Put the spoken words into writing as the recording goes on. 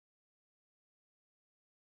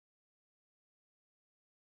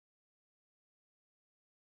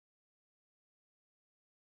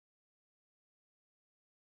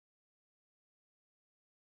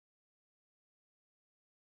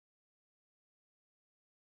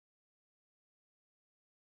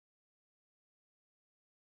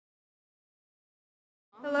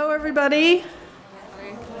Hello, everybody,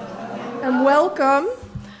 and welcome.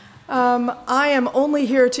 I am only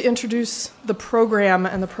here to introduce the program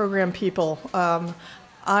and the program people. I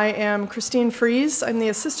am Christine Fries. I'm the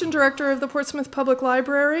Assistant Director of the Portsmouth Public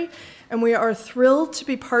Library, and we are thrilled to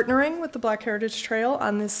be partnering with the Black Heritage Trail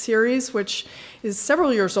on this series, which is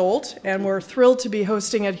several years old, and we're thrilled to be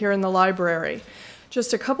hosting it here in the library.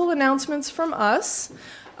 Just a couple announcements from us.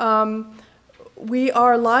 We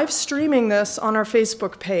are live streaming this on our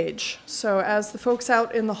Facebook page. So as the folks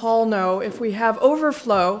out in the hall know, if we have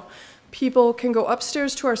overflow, people can go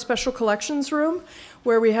upstairs to our special collections room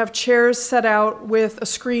where we have chairs set out with a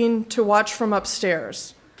screen to watch from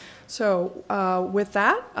upstairs. So with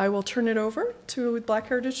that, I will turn it over to Black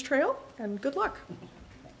Heritage Trail, and good luck.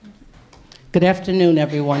 Good afternoon,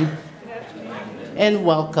 everyone. Good afternoon. And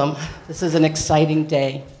welcome. This is an exciting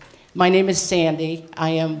day. My name is Sandy.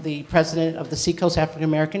 I am the president of the Seacoast African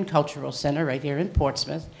American Cultural Center right here in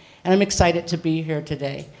Portsmouth, and I'm excited to be here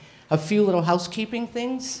today. A few little housekeeping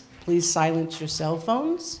things. Please silence your cell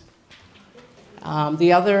phones.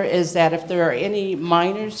 The other is that if there are any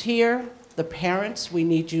minors here, the parents, we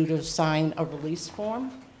need you to sign a release form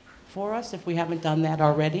for us if we haven't done that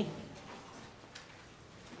already.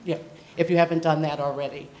 Yeah, if you haven't done that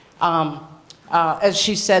already. As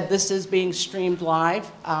she said, this is being streamed live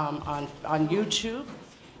on YouTube.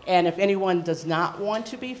 And if anyone does not want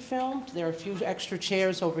to be filmed, there are a few extra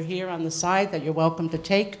chairs over here on the side that you're welcome to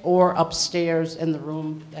take, or upstairs in the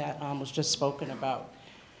room that was just spoken about.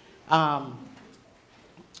 And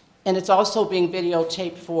it's also being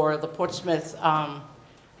videotaped for the Portsmouth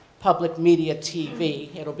Public Media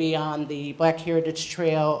TV. It'll be on the Black Heritage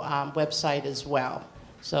Trail website as well.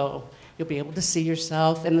 So you'll be able to see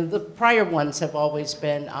yourself. And the prior ones have always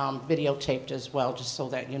been videotaped as well, just so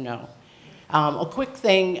that you know. A quick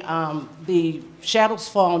thing, the Shadows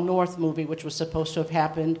Fall North movie, which was supposed to have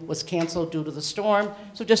happened, was canceled due to the storm.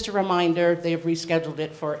 So just a reminder, they have rescheduled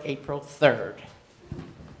it for April 3rd.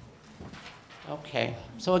 Okay,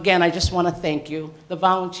 so again, I just want to thank you, the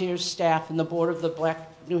volunteers, staff, and the board of the Black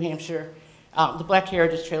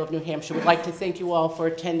Heritage Trail of New Hampshire. We'd like to thank you all for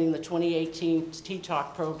attending the 2018 Tea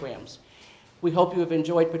Talk programs. We hope you have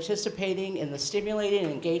enjoyed participating in the stimulating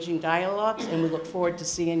and engaging dialogues, and we look forward to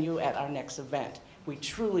seeing you at our next event. We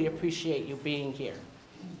truly appreciate you being here.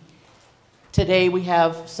 Today we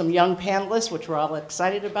have some young panelists, which we're all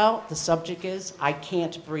excited about. The subject is I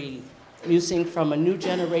Can't Breathe, musing from a new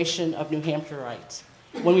generation of New Hampshirites.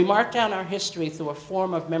 When we mark down our history through a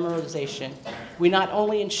form of memorization, we not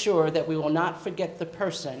only ensure that we will not forget the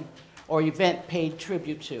person or event paid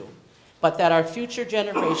tribute to, but that our future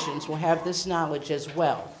generations will have this knowledge as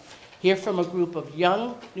well. Hear from a group of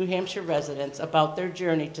young New Hampshire residents about their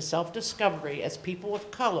journey to self-discovery as people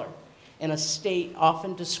of color in a state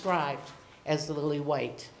often described as the lily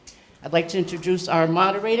white. I'd like to introduce our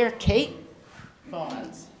moderator, Kate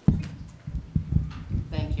Bonds.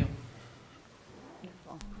 Thank you.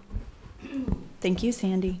 Thank you,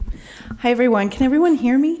 Sandy. Hi, everyone. Can everyone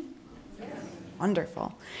hear me? Yes.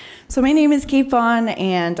 Wonderful. So my name is Kate Vaughn,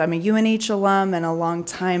 and I'm a UNH alum and a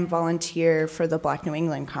longtime volunteer for the Black New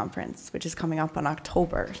England Conference, which is coming up in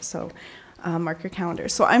October. So mark your calendar.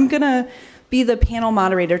 So I'm going to be the panel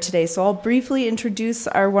moderator today. So I'll briefly introduce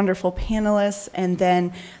our wonderful panelists, and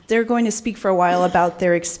then they're going to speak for a while about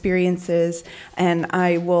their experiences, and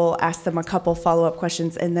I will ask them a couple follow-up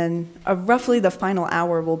questions, and then roughly the final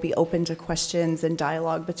hour will be open to questions and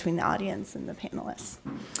dialogue between the audience and the panelists.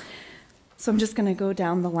 So I'm just going to go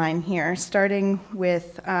down the line here, starting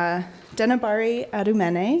with Denabari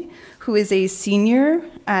Adumene, who is a senior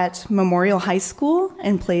at Memorial High School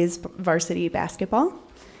and plays varsity basketball.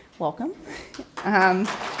 Welcome. Yeah, you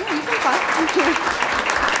can clap.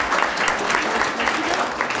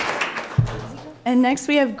 And next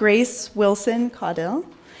we have Grace Wilson Caudill,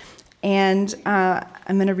 and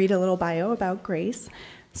I'm going to read a little bio about Grace.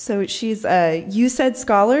 So she's a USED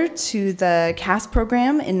scholar to the CAS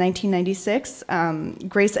program in 1996.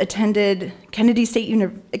 Grace attended Kentucky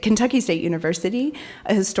State University,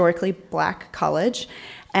 a historically black college,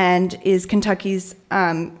 and is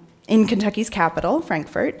in Kentucky's capital,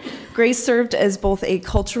 Frankfort. Grace served as both a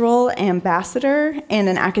cultural ambassador and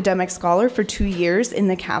an academic scholar for 2 years in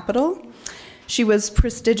the capital. She was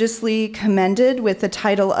prestigiously commended with the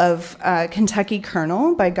title of Kentucky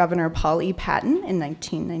Colonel by Governor Paul E. Patton in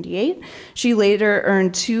 1998. She later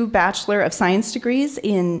earned 2 Bachelor of Science degrees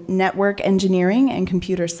in Network Engineering and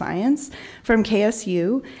Computer Science from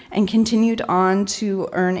KSU, and continued on to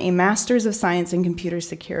earn a Master's of Science in Computer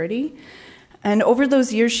Security. And over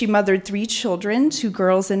those years, she mothered 3 children, 2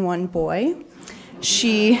 girls and 1 boy.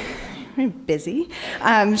 She busy.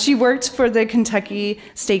 She worked for the Kentucky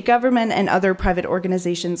state government and other private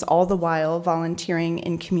organizations, all the while volunteering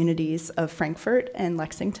in communities of Frankfort and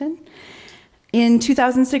Lexington. In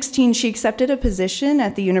 2016, she accepted a position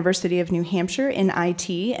at the University of New Hampshire in IT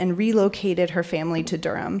and relocated her family to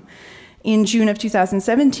Durham. In June of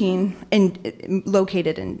 2017,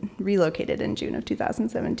 relocated in June of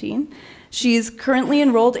 2017. She's currently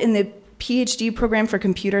enrolled in the PhD program for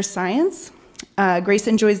computer science. Grace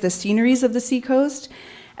enjoys the sceneries of the seacoast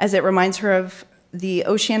as it reminds her of the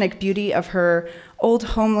oceanic beauty of her old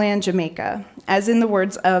homeland, Jamaica. As in the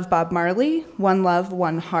words of Bob Marley, one love,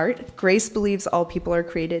 one heart, Grace believes all people are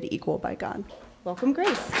created equal by God. Welcome,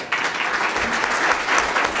 Grace.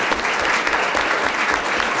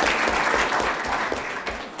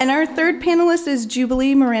 And our third panelist is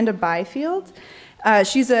Jubilee Miranda Byfield.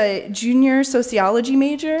 She's a junior sociology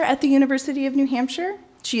major at the University of New Hampshire.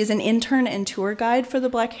 She is an intern and tour guide for the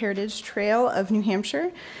Black Heritage Trail of New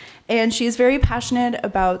Hampshire. And she is very passionate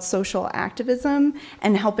about social activism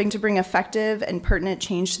and helping to bring effective and pertinent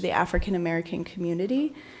change to the African American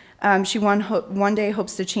community. She one day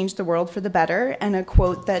hopes to change the world for the better, and a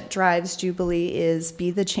quote that drives Jubilee is,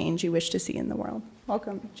 "Be the change you wish to see in the world."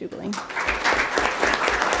 Welcome, Jubilee.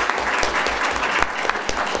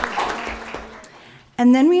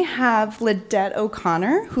 And then we have Lydette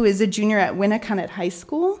O'Connor, who is a junior at Winnicott High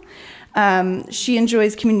School. She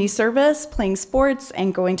enjoys community service, playing sports,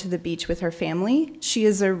 and going to the beach with her family. She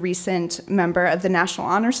is a recent member of the National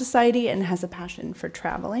Honor Society and has a passion for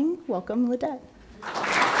traveling. Welcome, Lydette.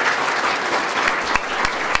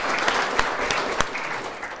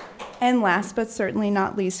 And last but certainly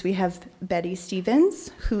not least, we have Betty Stevens,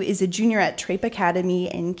 who is a junior at Trape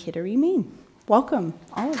Academy in Kittery, Maine. Welcome,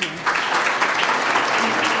 all of you.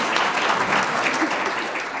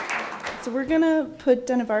 So we're going to put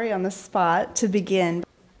Danavari on the spot to begin.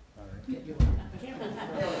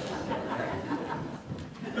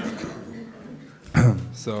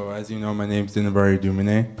 So as you know, my name's Danavari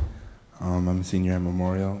Dumine. I'm a senior at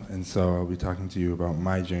Memorial, and so I'll be talking to you about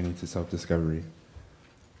my journey to self-discovery.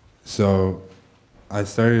 So I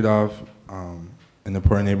started off in a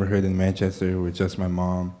poor neighborhood in Manchester with just my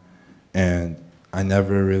mom, and I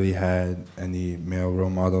never really had any male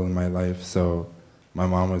role model in my life, so my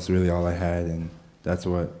mom was really all I had, and that's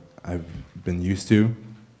what I've been used to.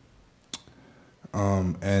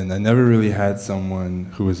 And I never really had someone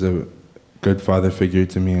who was a good father figure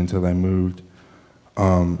to me until I moved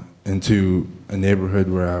into a neighborhood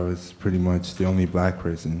where I was pretty much the only black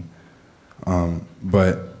person.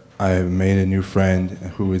 But I made a new friend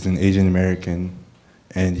who is an Asian American,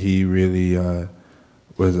 and he really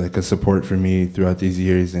was like a support for me throughout these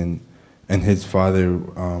years, and his father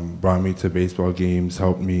brought me to baseball games,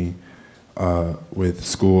 helped me with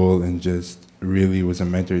school, and just really was a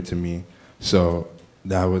mentor to me. So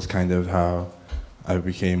that was kind of how I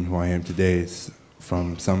became who I am today,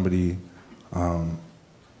 from somebody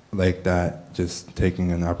like that, just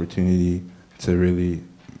taking an opportunity to really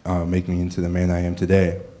make me into the man I am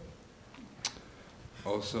today.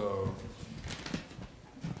 Also,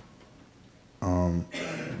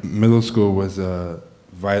 middle school was a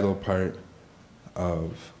vital part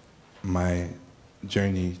of my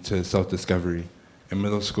journey to self-discovery. In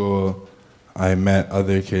middle school, I met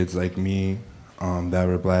other kids like me that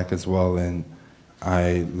were black as well, and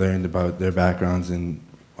I learned about their backgrounds and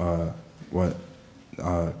what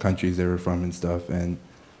countries they were from and stuff. And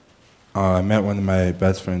I met one of my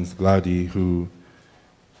best friends, Glaudi, who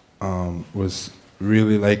was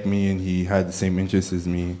really like me, and he had the same interests as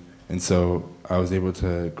me. And so I was able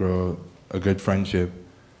to grow a good friendship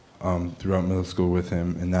throughout middle school with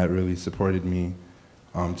him, and that really supported me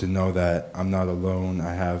to know that I'm not alone.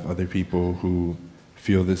 I have other people who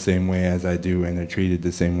feel the same way as I do and are treated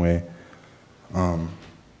the same way.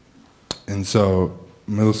 And so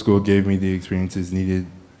middle school gave me the experiences needed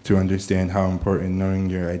to understand how important knowing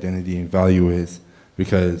your identity and value is,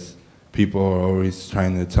 because people are always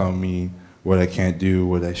trying to tell me what I can't do,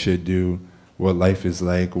 what I should do, what life is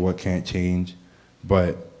like, what can't change.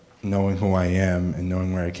 But knowing who I am and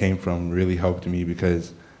knowing where I came from really helped me,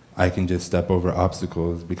 because I can just step over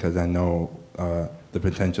obstacles because I know the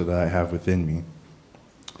potential that I have within me.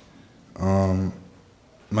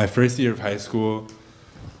 My first year of high school,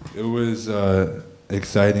 it was an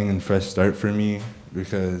exciting and fresh start for me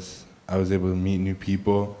because I was able to meet new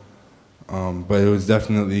people. But it was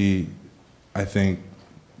definitely, I think,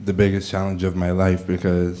 the biggest challenge of my life,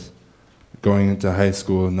 because going into high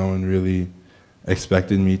school, no one really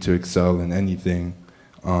expected me to excel in anything.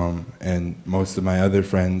 And most of my other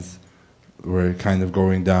friends were kind of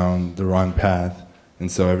going down the wrong path. And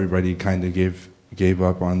so everybody kind of gave gave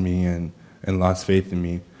up on me and lost faith in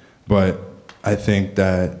me. But I think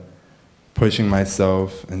that pushing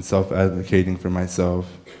myself and self-advocating for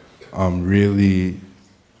myself really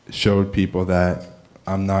showed people that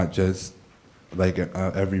I'm not just like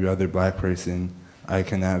every other black person. I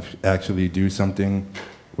can actually do something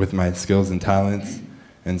with my skills and talents.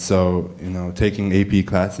 And so, you know, taking AP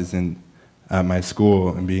classes at my school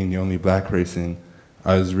and being the only black person,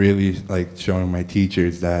 I was really like showing my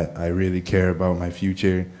teachers that I really care about my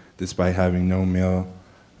future, despite having no male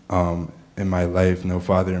in my life, no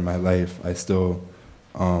father in my life. I still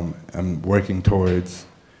am working towards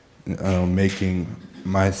making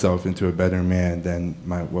myself into a better man than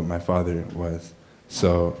what my father was.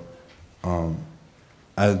 So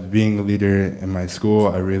as being a leader in my school,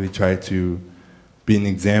 I really try to be an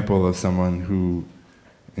example of someone who,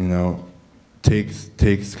 you know,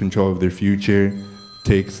 takes control of their future,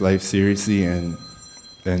 takes life seriously, and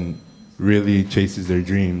really chases their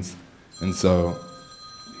dreams. And so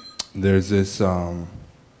there was this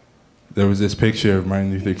picture of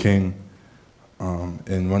Martin Luther King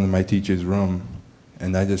in one of my teacher's room,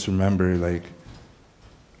 and I just remember, like,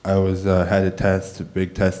 I was had a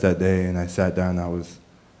big test that day, and I sat down.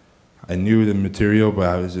 I knew the material, but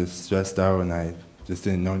I was just stressed out, and I just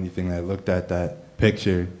didn't know anything. I looked at that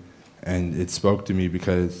picture, and it spoke to me,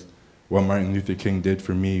 because what Martin Luther King did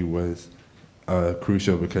for me was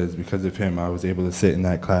crucial, because of him, I was able to sit in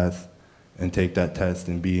that class and take that test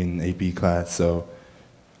and be in AP class. So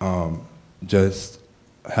just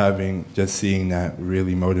seeing that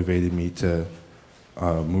really motivated me to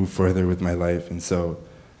move further with my life. And so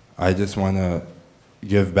I just want to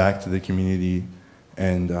give back to the community,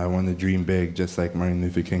 and I want to dream big just like Martin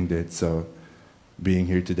Luther King did. So being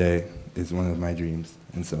here today is one of my dreams,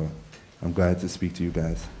 and so I'm glad to speak to you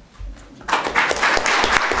guys.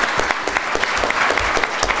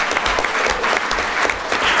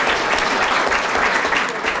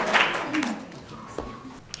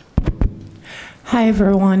 Hi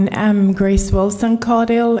everyone, I'm Grace Wilson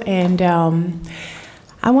Caudill, and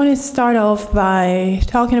I want to start off by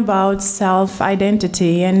talking about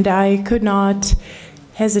self-identity, and I could not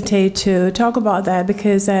hesitate to talk about that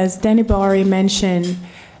because, as Danny Barry mentioned,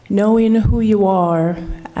 knowing who you are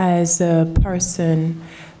as a person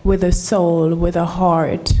with a soul, with a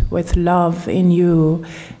heart, with love in you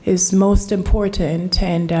is most important.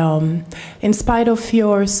 And in spite of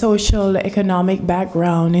your social economic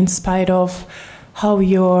background, in spite of how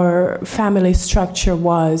your family structure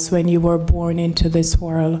was when you were born into this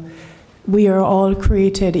world, we are all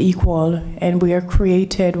created equal, and we are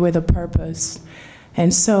created with a purpose.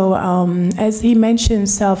 And so, as he mentioned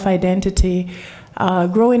self-identity,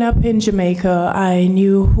 growing up in Jamaica, I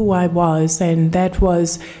knew who I was, and that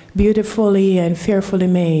was beautifully and fearfully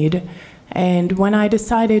made. And when I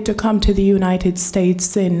decided to come to the United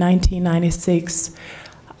States in 1996,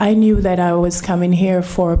 I knew that I was coming here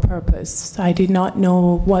for a purpose. I did not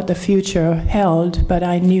know what the future held, but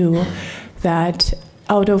I knew that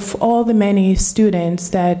out of all the many students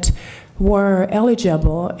that were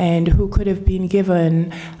eligible and who could have been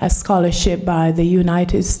given a scholarship by the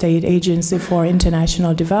United States Agency for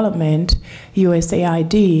International Development,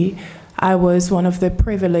 USAID, I was one of the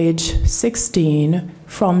privileged 16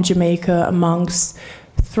 from Jamaica amongst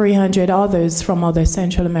 300 others from other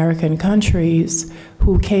Central American countries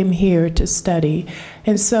who came here to study.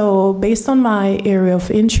 And so based on my area of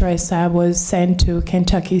interest, I was sent to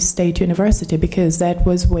Kentucky State University because that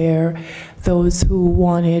was where those who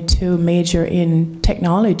wanted to major in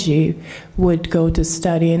technology would go to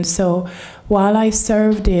study. And so while I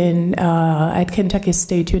served at Kentucky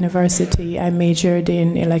State University, I majored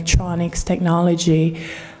in electronics technology.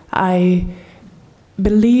 I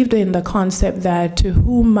believed in the concept that to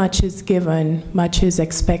whom much is given, much is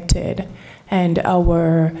expected. And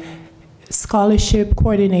our scholarship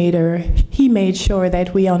coordinator, he made sure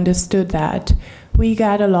that we understood that. We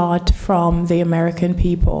got a lot from the American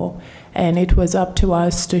people, and it was up to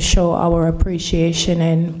us to show our appreciation,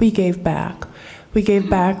 and we gave back. We gave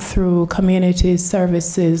back through community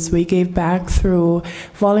services. We gave back through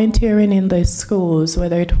volunteering in the schools,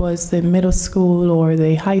 whether it was the middle school or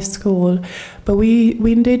the high school. But we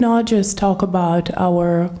did not just talk about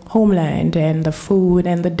our homeland and the food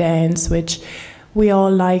and the dance, which we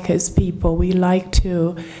all like as people. We like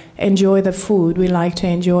to enjoy the food. We like to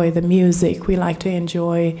enjoy the music. We like to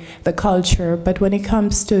enjoy the culture. But when it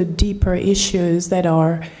comes to deeper issues that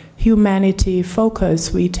are humanity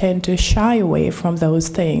focused, we tend to shy away from those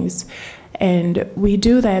things. And we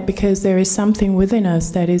do that because there is something within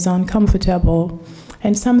us that is uncomfortable,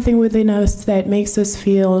 and something within us that makes us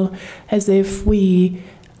feel as if we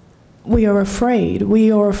we are afraid.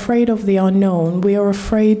 We are afraid of the unknown. We are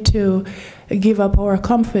afraid to give up our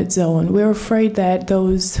comfort zone. We're afraid that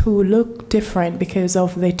those who look different because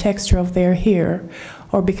of the texture of their hair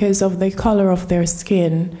or because of the color of their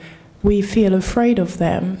skin, we feel afraid of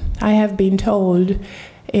them. I have been told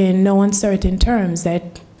in no uncertain terms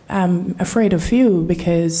that I'm afraid of you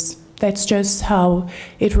because that's just how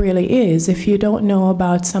it really is. If you don't know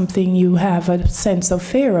about something, you have a sense of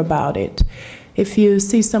fear about it. If you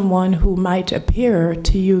see someone who might appear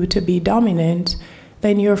to you to be dominant,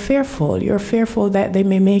 then you're fearful. You're fearful that they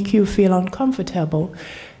may make you feel uncomfortable.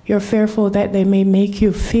 You're fearful that they may make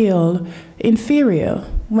you feel inferior,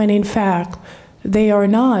 when in fact, they are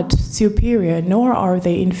not superior, nor are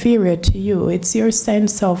they inferior to you. It's your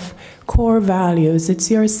sense of core values. It's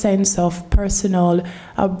your sense of personal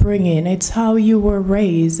upbringing. It's how you were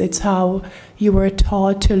raised. It's how you were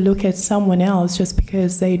taught to look at someone else just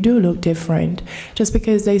because they do look different, just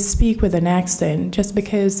because they speak with an accent, just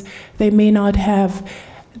because they may not have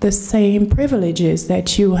the same privileges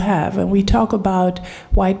that you have. And we talk about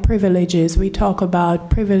white privileges. We talk about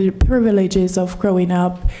privileges of growing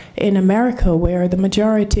up in America where the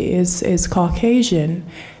majority is Caucasian.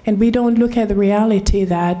 And we don't look at the reality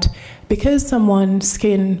that because someone's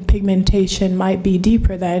skin pigmentation might be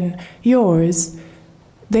deeper than yours,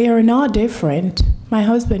 they are not different. My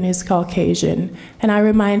husband is Caucasian, and I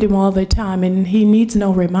remind him all the time, and he needs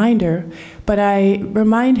no reminder, but I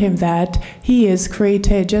remind him that he is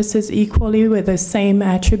created just as equally with the same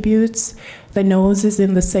attributes. The nose is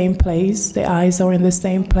in the same place, the eyes are in the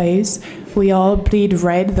same place. We all bleed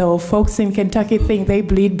red, though folks in Kentucky think they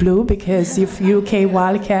bleed blue because of UK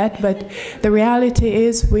Wildcat, but the reality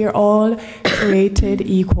is we're all created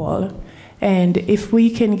equal. And if we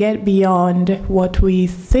can get beyond what we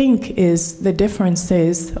think is the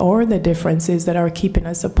differences or the differences that are keeping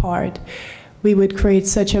us apart, we would create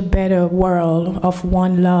such a better world of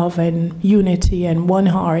one love and unity and one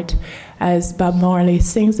heart, as Bob Marley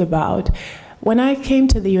sings about. When I came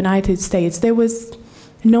to the United States, there was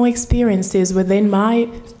no experiences within my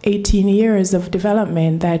 18 years of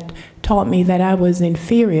development that taught me that I was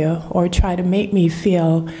inferior or tried to make me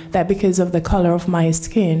feel that because of the color of my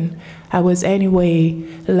skin, I was anyway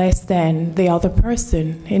less than the other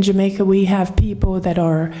person. In Jamaica, we have people that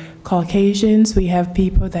are Caucasians, we have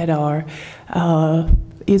people that are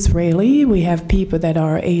Israeli, we have people that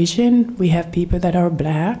are Asian, we have people that are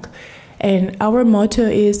black. And our motto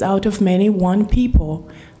is, out of many, one people.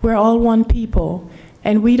 We're all one people.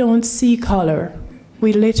 And we don't see color.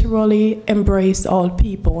 We literally embrace all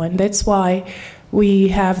people. And that's why we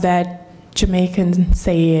have that Jamaican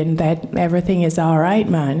saying that everything is all right,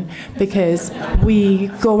 man, because we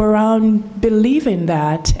go around believing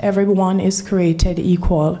that everyone is created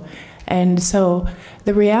equal. And so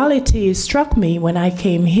the reality struck me when I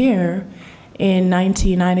came here in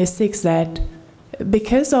 1996 that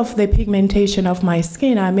because of the pigmentation of my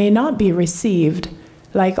skin, I may not be received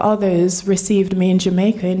like others received me in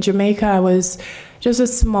Jamaica. In Jamaica, I was just a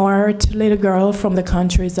smart little girl from the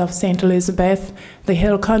countries of St. Elizabeth, the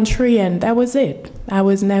hill country, and that was it. I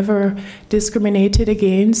was never discriminated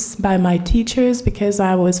against by my teachers because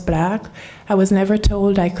I was black. I was never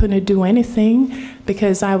told I couldn't do anything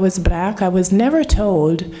because I was black. I was never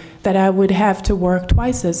told that I would have to work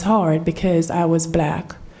twice as hard because I was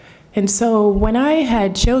black. And so when I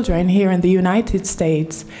had children here in the United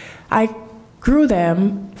States, I grew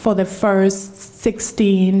them for the first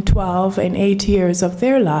 16, 12, and 8 years of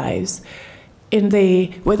their lives with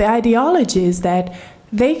the ideologies that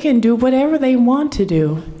they can do whatever they want to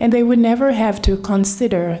do, and they would never have to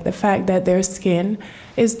consider the fact that their skin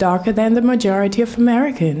is darker than the majority of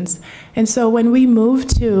Americans. And so when we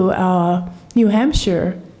moved to New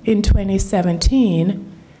Hampshire in 2017,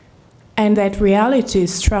 and that reality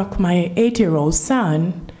struck my 8-year-old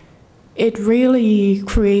son, it really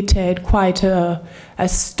created quite a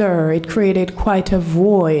stir. It created quite a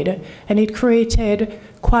void, and it created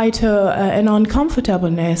quite an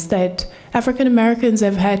uncomfortableness that African Americans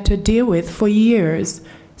have had to deal with for years,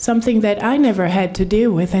 something that I never had to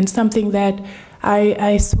deal with, and something that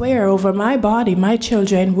I swear over my body my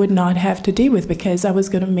children would not have to deal with, because I was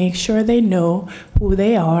going to make sure they know who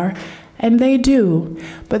they are, and they do.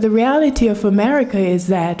 But the reality of America is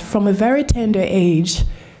that from a very tender age,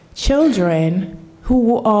 children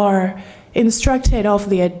who are instructed of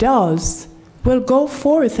the adults will go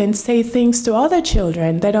forth and say things to other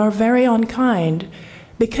children that are very unkind,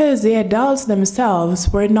 because the adults themselves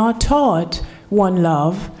were not taught one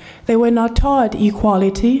love. They were not taught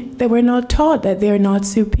equality. They were not taught that they're not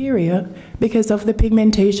superior because of the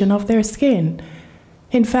pigmentation of their skin.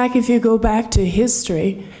 In fact, if you go back to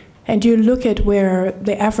history and you look at where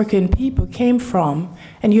the African people came from,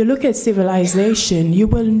 and you look at civilization, you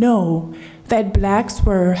will know that blacks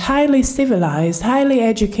were highly civilized, highly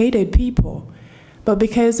educated people. But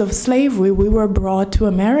because of slavery, we were brought to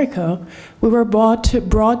America. We were brought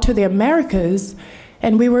to the Americas,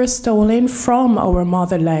 and we were stolen from our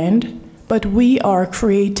motherland. But we are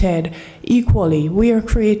created equally. We are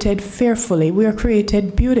created fearfully. We are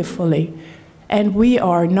created beautifully. And we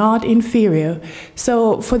are not inferior.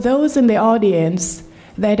 So for those in the audience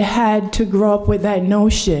that had to grow up with that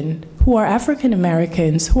notion, who are African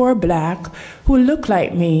Americans, who are black, who look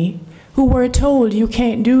like me, who were told you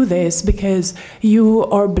can't do this because you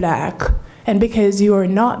are black and because you are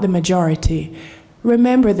not the majority.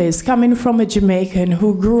 Remember this, coming from a Jamaican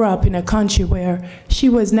who grew up in a country where she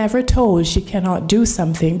was never told she cannot do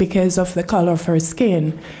something because of the color of her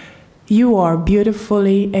skin. You are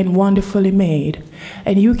beautifully and wonderfully made,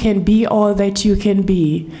 and you can be all that you can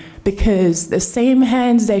be, because the same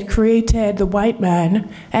hands that created the white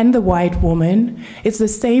man and the white woman, it's the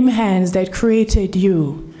same hands that created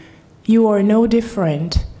you. You are no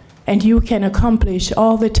different, and you can accomplish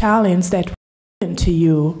all the talents that were given to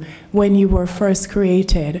you when you were first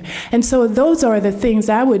created. And so those are the things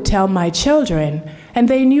I would tell my children, and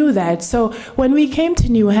they knew that. So when we came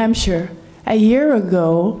to New Hampshire a year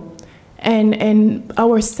ago, and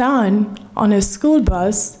our son on a school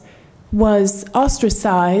bus was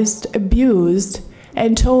ostracized, abused,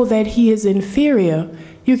 and told that he is inferior,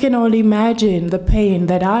 you can only imagine the pain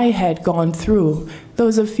that I had gone through.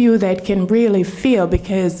 Those of you that can really feel,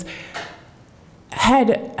 because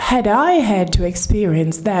had I had to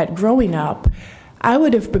experience that growing up, I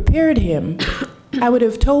would have prepared him. I would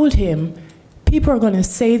have told him, people are going to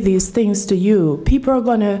say these things to you. People are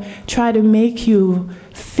going to try to make you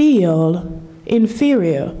feel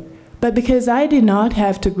inferior. But because I did not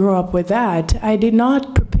have to grow up with that, I did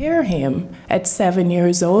not prepare him at 7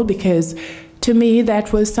 years old, because to me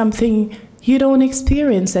that was something you don't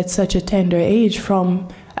experience at such a tender age from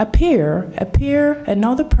a peer.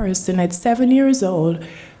 Another person at 7 years old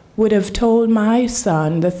would have told my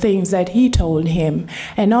son the things that he told him.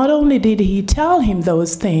 And not only did he tell him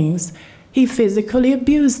those things, he physically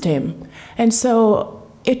abused him. And so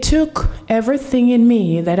it took everything in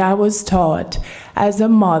me that I was taught as a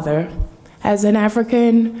mother, as an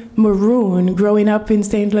African maroon growing up in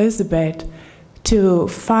St. Elizabeth, to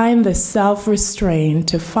find the self-restraint,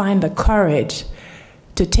 to find the courage,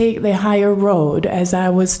 to take the higher road as I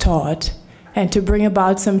was taught, and to bring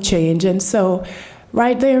about some change. And so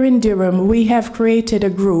right there in Durham, we have created a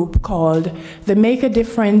group called the Make a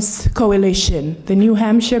Difference Coalition, the New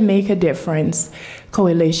Hampshire Make a Difference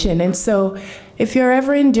Coalition. And so if you're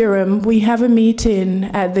ever in Durham, we have a meeting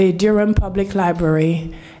at the Durham Public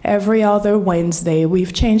Library every other Wednesday.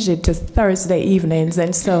 We've changed it to Thursday evenings,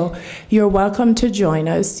 and so you're welcome to join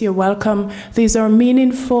us. You're welcome. These are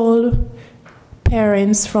meaningful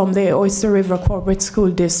parents from the Oyster River Corporate School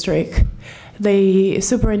District. The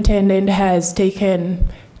superintendent has taken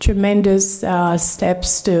tremendous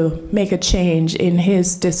steps to make a change in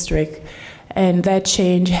his district, and that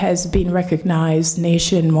change has been recognized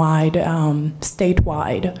nationwide,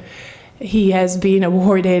 statewide. He has been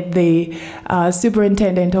awarded the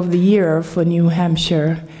Superintendent of the Year for New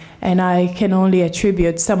Hampshire, and I can only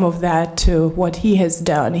attribute some of that to what he has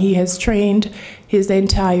done. He has trained his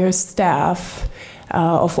entire staff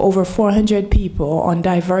of over 400 people on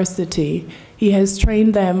diversity. He has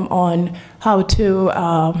trained them on how to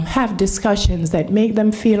have discussions that make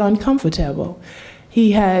them feel uncomfortable.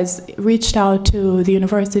 He has reached out to the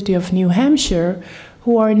University of New Hampshire,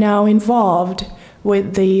 who are now involved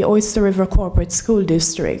with the Oyster River Corporate School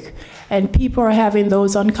District. And people are having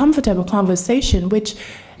those uncomfortable conversations, which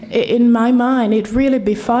in my mind, it really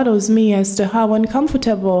befuddles me as to how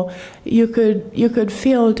uncomfortable you could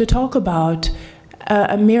feel to talk about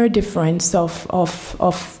a mere difference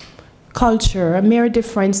of culture, a mere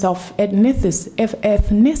difference of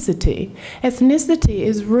ethnicity. Ethnicity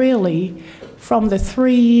is really from the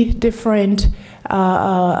three different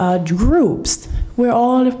groups. We're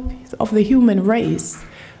all of the human race.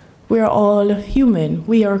 We're all human.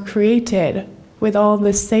 We are created with all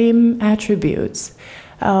the same attributes.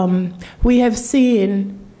 We have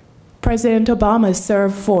seen President Obama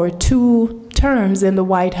serve for 2 terms in the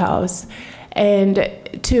White House, and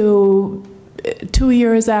 2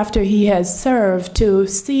 years after he has served, to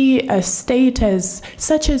see a state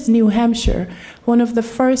such as New Hampshire, one of the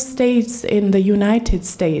first states in the United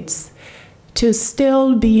States, to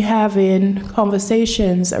still be having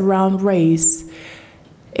conversations around race.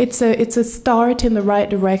 It's a start in the right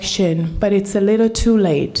direction, but it's a little too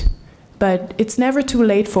late. but it's never too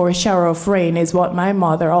late for a shower of rain, is what my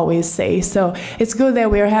mother always says. So it's good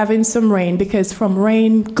that we're having some rain, because from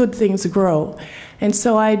rain, good things grow. And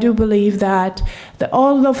so I do believe that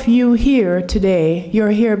all of you here today,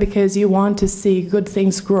 you're here because you want to see good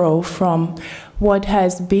things grow from what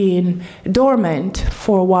has been dormant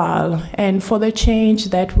for a while, and for the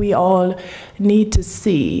change that we all need to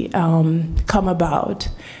see come about.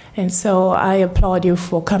 And so I applaud you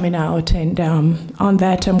for coming out, and on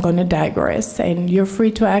that I'm going to digress. And you're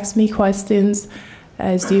free to ask me questions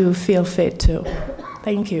as you feel fit to.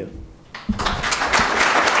 Thank you.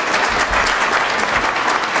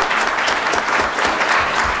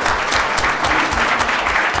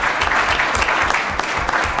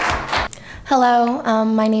 Hello,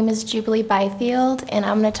 my name is Jubilee Byfield, and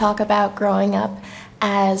I'm going to talk about growing up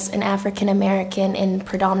as an African American in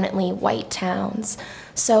predominantly white towns.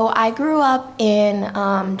 So I grew up in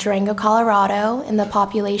Durango, Colorado, and the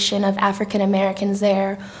population of African Americans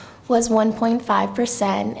there was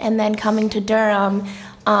 1.5%. And then coming to Durham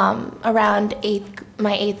around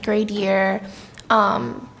my eighth grade year,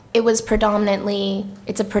 it's a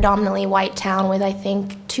predominantly white town with, I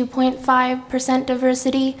think, 2.5%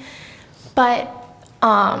 diversity. But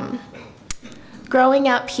growing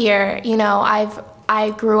up here, you know,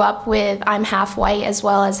 I grew up with, I'm half white as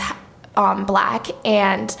well as black,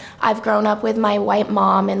 and I've grown up with my white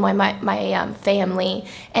mom and my family,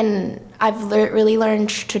 and I've really learned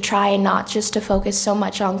to try not just to focus so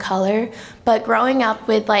much on color. But growing up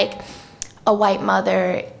with like a white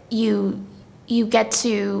mother, you get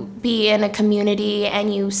to be in a community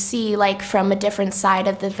and you see like from a different side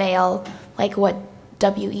of the veil, like what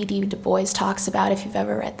W.E.B. Du Bois talks about, if you've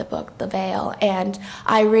ever read the book The Veil. And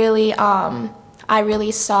I really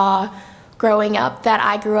saw growing up that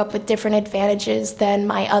I grew up with different advantages than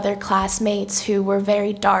my other classmates who were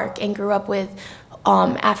very dark and grew up with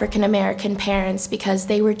African American parents, because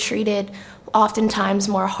they were treated oftentimes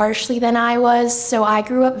more harshly than I was. So I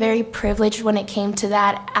grew up very privileged when it came to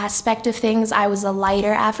that aspect of things. I was a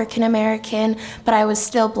lighter African American, but I was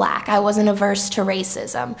still black. I wasn't averse to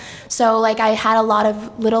racism. So like I had a lot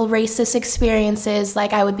of little racist experiences,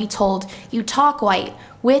 like I would be told, you talk white,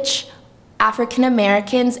 which African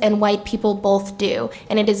Americans and white people both do,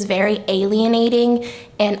 and it is very alienating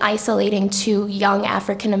and isolating to young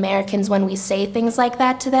African Americans when we say things like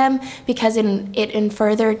that to them, because it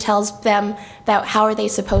further tells them that how are they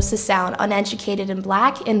supposed to sound uneducated and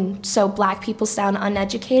black, and so black people sound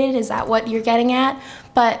uneducated. Is that what you're getting at?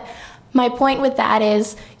 But my point with that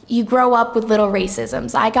is you grow up with little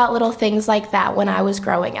racisms. I got little things like that when I was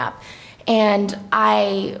growing up. And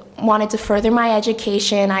I wanted to further my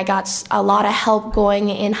education. I got a lot of help going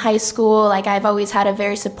in high school. Like I've always had a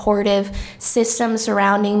very supportive system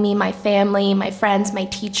surrounding me, my family, my friends, my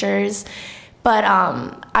teachers. But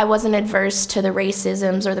I wasn't adverse to the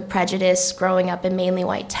racisms or the prejudice growing up in mainly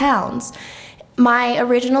white towns. My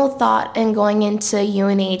original thought in going into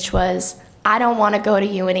UNH was, I don't want to go to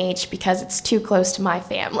UNH because it's too close to my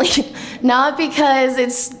family. Not because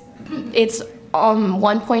it's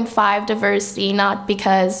 1.5 diversity, not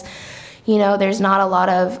because, you know, there's not a lot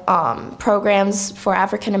of programs for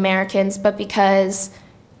African Americans, but because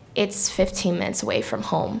it's 15 minutes away from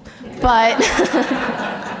home. But,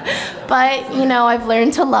 but you know, I've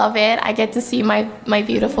learned to love it. I get to see my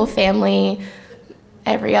beautiful family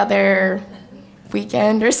every other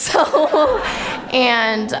weekend or so.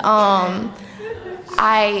 And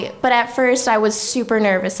but at first I was super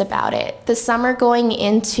nervous about it. The summer going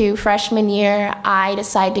into freshman year, I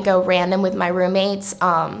decided to go random with my roommates.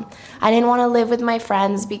 I didn't want to live with my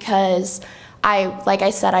friends because like I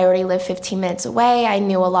said, I already lived 15 minutes away. I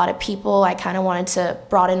knew a lot of people. I kind of wanted to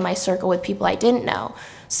broaden my circle with people I didn't know.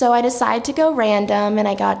 So I decided to go random, and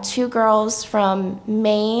I got 2 girls from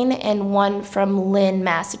Maine and 1 from Lynn,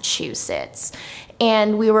 Massachusetts.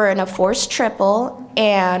 And we were in a forced triple,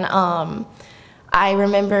 and I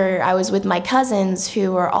remember I was with my cousins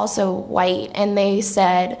who were also white, and they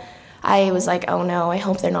said, I was like, oh no, I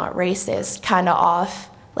hope they're not racist, kind of off,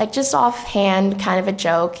 like just offhand, kind of a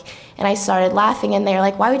joke. And I started laughing, and they're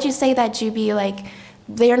like, why would you say that, Juby? Like,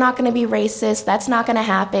 they're not going to be racist. That's not going to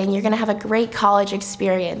happen. You're going to have a great college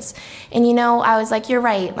experience. And you know, I was like, you're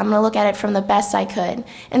right. I'm going to look at it from the best I could.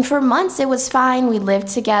 And for months, it was fine. We lived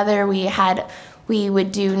together. We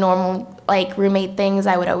would do normal, like, roommate things.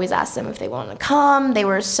 I would always ask them if they wanted to come. They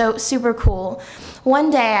were so super cool. One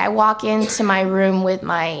day, I walk into my room with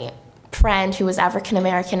my friend who was African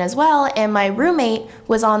American as well, and my roommate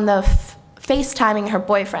was on the FaceTiming her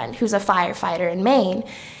boyfriend, who's a firefighter in Maine.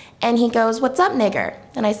 And he goes, what's up, nigger?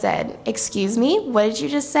 And I said, excuse me, what did you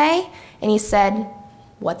just say? And he said,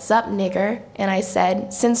 "What's up, nigger?" And I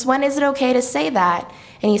said, "Since when is it okay to say that?"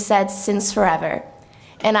 And he said, "Since forever."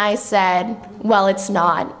 And I said, "Well, it's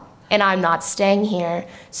not, and I'm not staying here."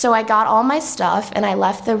 So I got all my stuff and I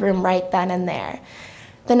left the room right then and there.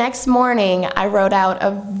 The next morning, I wrote out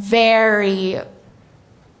a very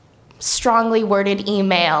strongly worded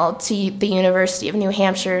email to the University of New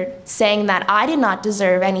Hampshire saying that I did not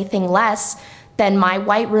deserve anything less than my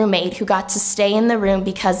white roommate who got to stay in the room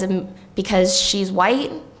because she's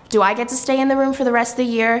white. Do I get to stay in the room for the rest of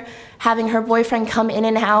the year, having her boyfriend come in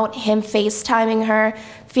and out, him FaceTiming her,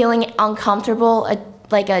 feeling uncomfortable,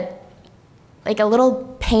 like a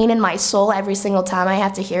little pain in my soul every single time I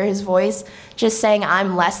have to hear his voice, just saying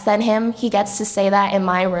I'm less than him. He gets to say that in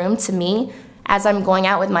my room to me as I'm going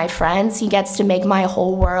out with my friends. He gets to make my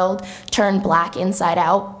whole world turn black inside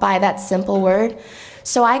out by that simple word.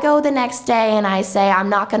 So I go the next day and I say I'm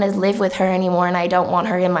not going to live with her anymore and I don't want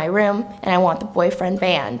her in my room and I want the boyfriend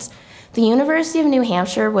banned. The University of New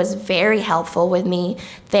Hampshire was very helpful with me.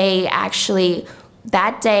 They actually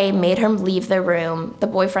that day made her leave the room. The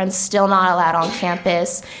boyfriend's still not allowed on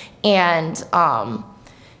campus, and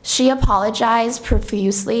she apologized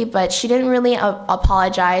profusely, but she didn't really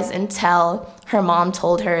apologize until her mom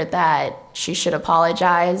told her that she should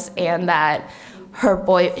apologize and that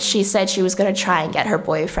she said she was going to try and get her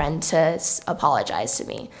boyfriend to apologize to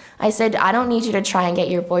me. I said, "I don't need you to try and get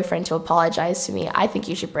your boyfriend to apologize to me. I think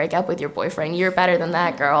you should break up with your boyfriend. You're better than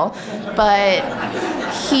that, girl." But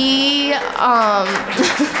he,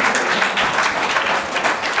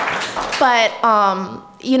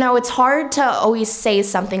 you know, it's hard to always say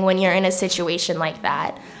something when you're in a situation like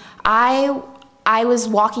that. I was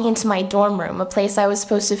walking into my dorm room, a place I was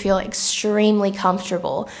supposed to feel extremely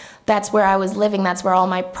comfortable. That's where I was living. That's where all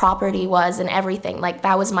my property was and everything. Like,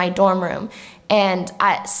 that was my dorm room. And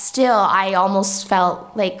I almost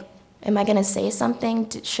felt like, am I going to say something?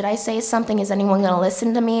 Should I say something? Is anyone going to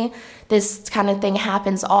listen to me? This kind of thing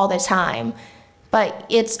happens all the time. But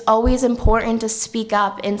it's always important to speak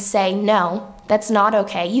up and say, "No, that's not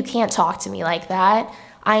okay. You can't talk to me like that.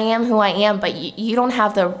 I am who I am, but you don't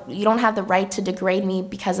have the right to degrade me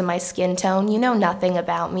because of my skin tone. You know nothing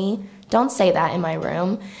about me. Don't say that in my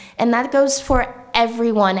room." And that goes for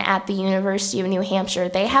everyone at the University of New Hampshire.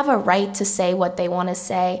 They have a right to say what they want to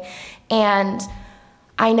say. And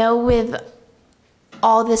I know with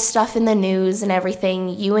all this stuff in the news and everything,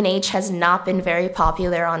 UNH has not been very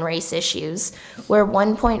popular on race issues. We're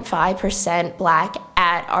 1.5% black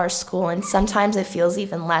at our school, and sometimes it feels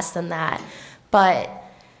even less than that. But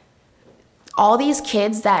all these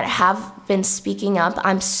kids that have been speaking up,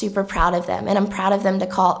 I'm super proud of them, and I'm proud of them to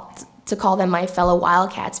call them my fellow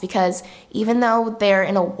Wildcats, because even though they're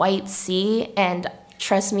in a white sea, and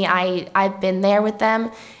trust me, I've been there with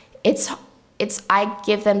them, I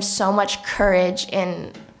give them so much courage,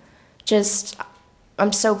 and just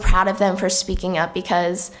I'm so proud of them for speaking up,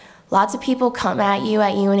 because lots of people come at you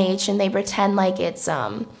at UNH and they pretend like it's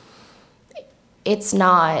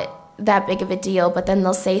not that big of a deal, but then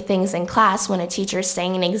they'll say things in class when a teacher's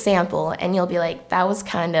saying an example, and you'll be like, that was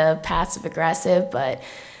kind of passive aggressive, but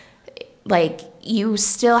like, you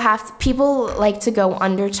still have to, people like to go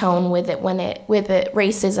undertone with it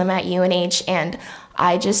racism at UNH, and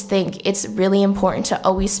I just think it's really important to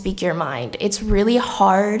always speak your mind. It's really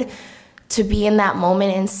hard to be in that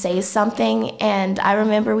moment and say something, and I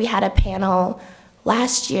remember we had a panel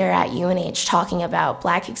last year at UNH talking about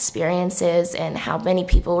black experiences and how many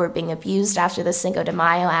people were being abused after the Cinco de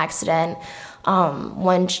Mayo accident.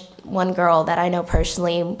 One girl that I know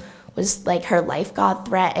personally was like, her life got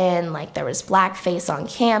threatened, like there was blackface on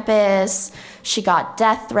campus, she got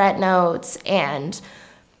death threat notes, and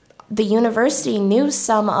the university knew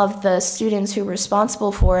some of the students who were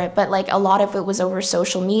responsible for it, but like a lot of it was over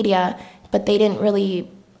social media, but they didn't really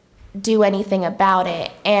do anything about it.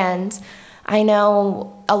 And I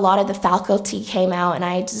know a lot of the faculty came out, and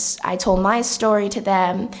I told my story to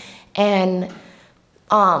them, and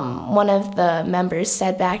one of the members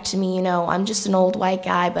said back to me, I'm just an old white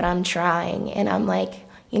guy, but I'm trying. And I'm like,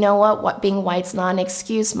 you know what? Being white's not an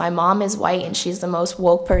excuse. My mom is white, and she's the most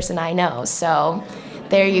woke person I know. So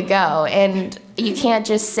there you go. And you can't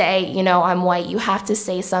just say, I'm white. You have to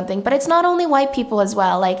say something. But it's not only white people as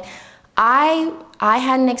well. Like, I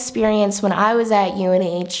had an experience when I was at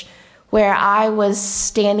UNH where I was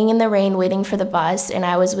standing in the rain waiting for the bus, and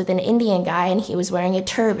I was with an Indian guy, and he was wearing a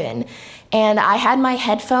turban. And I had my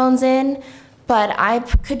headphones in, but I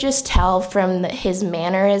could just tell from his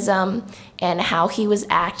mannerism and how he was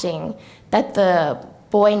acting that the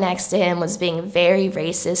boy next to him was being very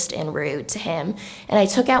racist and rude to him. And I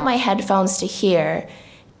took out my headphones to hear,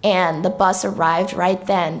 And the bus arrived right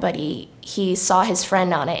then, but he saw his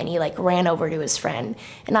friend on it and he like ran over to his friend.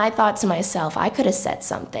 And I thought to myself, I could have said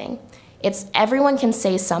something. Everyone can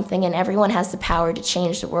say something, and everyone has the power to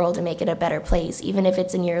change the world and make it a better place, even if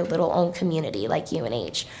it's in your little own community like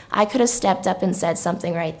UNH. I could have stepped up and said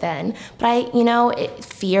something right then, but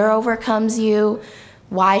fear overcomes you.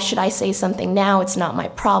 Why should I say something now? It's not my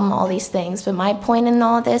problem, all these things. But my point in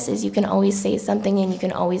all this is you can always say something and you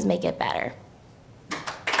can always make it better.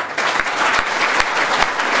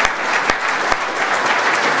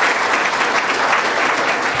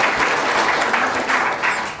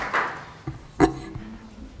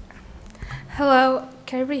 Hello,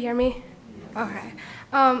 can everybody hear me? Okay.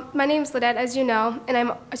 My name is Lydette, as you know, and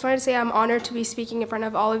I just wanted to say I'm honored to be speaking in front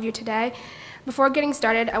of all of you today. Before getting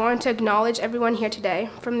started, I wanted to acknowledge everyone here today,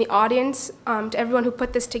 from the audience to everyone who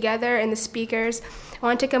put this together and the speakers. I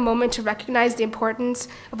want to take a moment to recognize the importance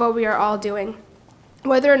of what we are all doing.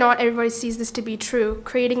 Whether or not everybody sees this to be true,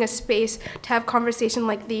 creating a space to have conversation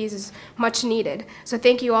like these is much needed. So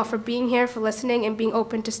thank you all for being here, for listening, and being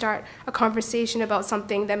open to start a conversation about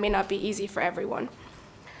something that may not be easy for everyone.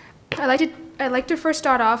 I'd like to first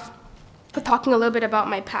start off with talking a little bit about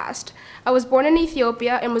my past. I was born in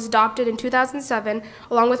Ethiopia and was adopted in 2007,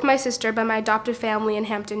 along with my sister, by my adopted family in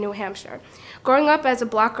Hampton, New Hampshire. Growing up as a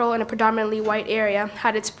black girl in a predominantly white area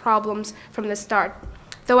had its problems from the start,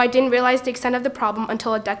 though I didn't realize the extent of the problem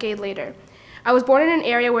until a decade later. I was born in an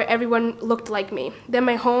area where everyone looked like me. Then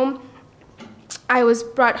I was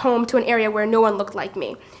brought home to an area where no one looked like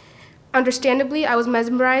me. Understandably, I was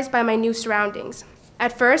mesmerized by my new surroundings.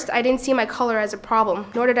 At first, I didn't see my color as a problem,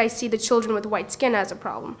 nor did I see the children with white skin as a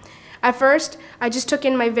problem. At first, I just took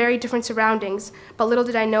in my very different surroundings, but little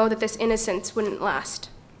did I know that this innocence wouldn't last.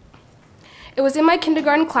 It was in my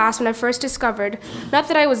kindergarten class when I first discovered, not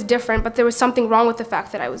that I was different, but there was something wrong with the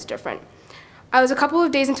fact that I was different. I was a couple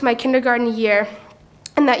of days into my kindergarten year,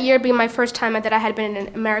 and that year being my first time that I had been in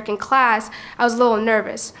an American class, I was a little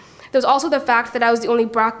nervous. There was also the fact that I was the only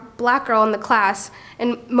black girl in the class,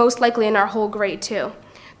 and most likely in our whole grade too.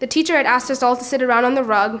 The teacher had asked us all to sit around on the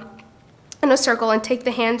rug in a circle and take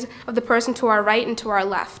the hands of the person to our right and to our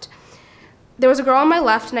left. There was a girl on my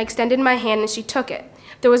left, and I extended my hand and she took it.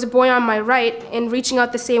 There was a boy on my right, and reaching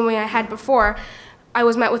out the same way I had before, I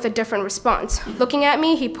was met with a different response. Looking at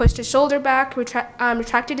me, he pushed his shoulder back,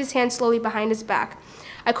 retracted his hand slowly behind his back.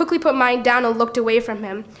 I quickly put mine down and looked away from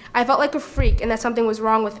him. I felt like a freak and that something was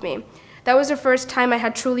wrong with me. That was the first time I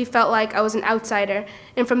had truly felt like I was an outsider,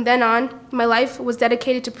 and from then on, my life was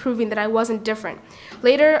dedicated to proving that I wasn't different.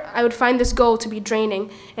 Later, I would find this goal to be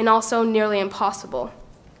draining and also nearly impossible.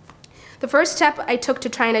 The first step I took to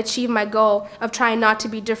try and achieve my goal of trying not to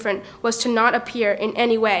be different was to not appear in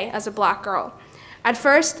any way as a black girl. At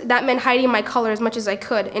first, that meant hiding my color as much as I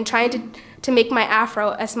could and trying to make my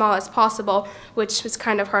afro as small as possible, which was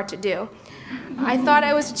kind of hard to do. I thought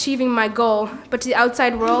I was achieving my goal, but to the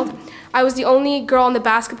outside world, I was the only girl on the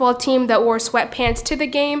basketball team that wore sweatpants to the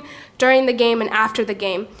game, during the game, and after the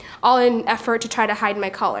game, all in an effort to try to hide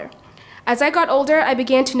my color. As I got older, I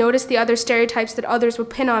began to notice the other stereotypes that others would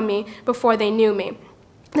pin on me before they knew me.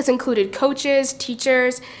 This included coaches,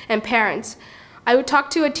 teachers, and parents. I would talk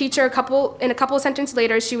to a teacher a couple of sentences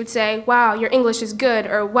later, she would say, "Wow, your English is good,"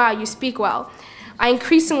 or "Wow, you speak well." I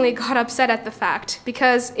increasingly got upset at the fact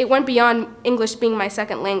because it went beyond English being my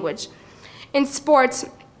second language. In sports,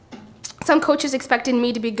 some coaches expected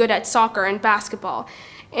me to be good at soccer and basketball.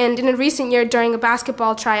 And in a recent year during a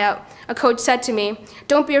basketball tryout, a coach said to me,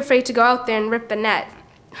 "Don't be afraid to go out there and rip the net."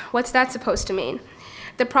 What's that supposed to mean?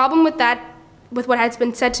 The problem with what had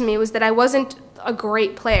been said to me was that I wasn't a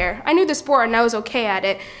great player. I knew the sport and I was okay at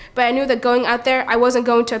it, but I knew that going out there, I wasn't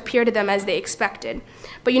going to appear to them as they expected.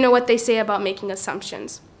 But you know what they say about making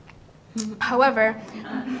assumptions. However,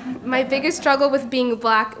 my biggest struggle with being a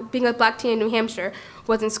black teen in New Hampshire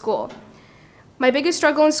was in school. My biggest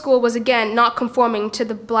struggle in school was, again, not conforming to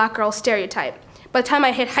the black girl stereotype. By the time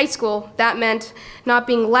I hit high school, that meant not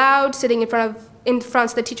being loud, sitting in front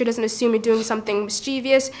so the teacher doesn't assume you're doing something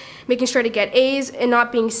mischievous, making sure to get A's, and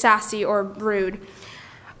not being sassy or rude.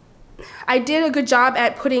 I did a good job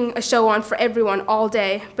at putting a show on for everyone all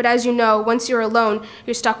day, but as you know, once you're alone,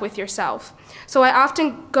 you're stuck with yourself. So I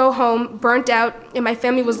often go home burnt out, and my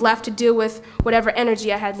family was left to deal with whatever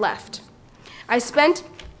energy I had left. I spent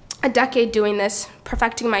a decade doing this,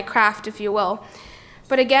 perfecting my craft, if you will.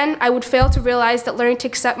 But again, I would fail to realize that learning to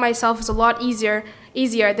accept myself is a lot easier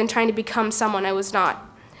than trying to become someone I was not.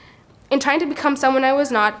 In trying to become someone I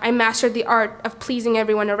was not, I mastered the art of pleasing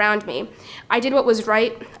everyone around me. I did what was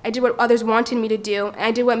right, I did what others wanted me to do, and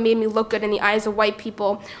I did what made me look good in the eyes of white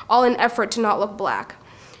people, all in an effort to not look black.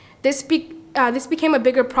 This this became a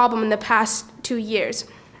bigger problem in the past 2 years.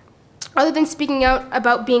 Other than speaking out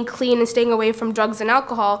about being clean and staying away from drugs and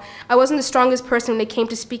alcohol, I wasn't the strongest person when it came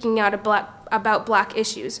to speaking out about black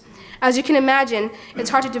issues. As you can imagine, it's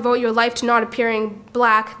hard to devote your life to not appearing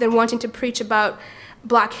black than wanting to preach about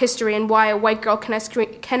black history and why a white girl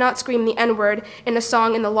cannot scream the N-word in a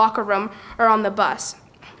song in the locker room or on the bus.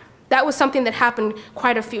 That was something that happened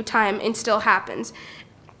quite a few times and still happens.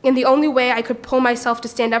 And the only way I could pull myself to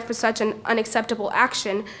stand up for such an unacceptable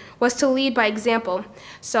action was to lead by example.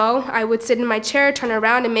 So I would sit in my chair, turn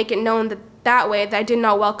around, and make it known that way that I did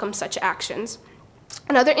not welcome such actions.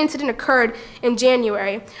 Another incident occurred in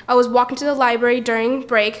January. I was walking to the library during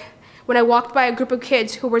break when I walked by a group of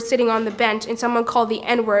kids who were sitting on the bench and someone called the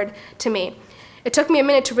N-word to me. It took me a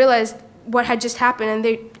minute to realize what had just happened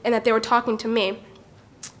and that they were talking to me.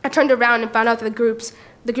 I turned around and found out that the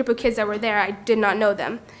group of kids that were there, I did not know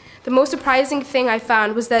them. The most surprising thing I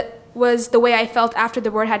found was the way I felt after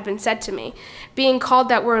the word had been said to me. Being called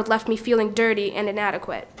that word left me feeling dirty and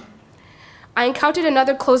inadequate. I encountered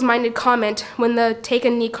another closed-minded comment when the Take a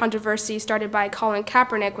Knee controversy started by Colin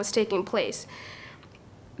Kaepernick was taking place.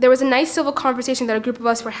 There was a nice civil conversation that a group of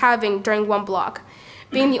us were having during one block.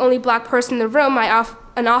 Being the only black person in the room,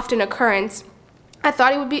 an often occurrence, I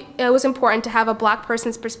thought it was important to have a black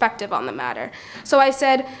person's perspective on the matter. So I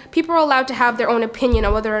said, people are allowed to have their own opinion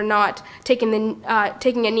on whether or not taking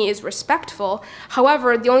a knee is respectful.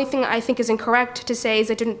 However, the only thing I think is incorrect to say is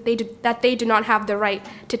that they do not have the right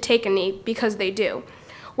to take a knee, because they do.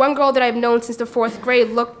 One girl that I've known since the 4th grade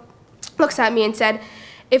looks at me and said,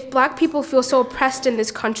 if black people feel so oppressed in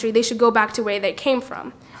this country, they should go back to where they came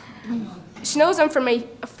from. She knows I'm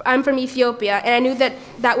from Ethiopia, and I knew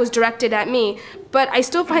that was directed at me, but I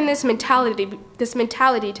still find this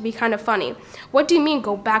mentality to be kind of funny. What do you mean,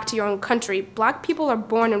 go back to your own country? Black people are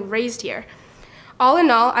born and raised here. All in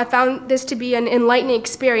all, I found this to be an enlightening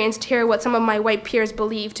experience to hear what some of my white peers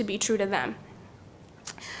believe to be true to them.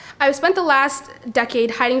 I've spent the last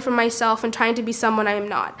decade hiding from myself and trying to be someone I am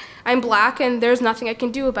not. I'm black, and there's nothing I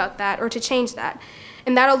can do about that or to change that.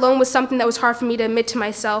 And that alone was something that was hard for me to admit to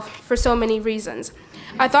myself for so many reasons.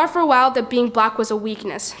 I thought for a while that being black was a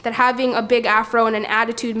weakness, that having a big afro and an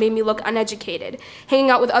attitude made me look uneducated. Hanging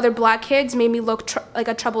out with other black kids made me look like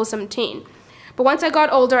a troublesome teen. But once I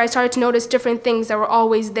got older, I started to notice different things that were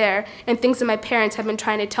always there and things that my parents had been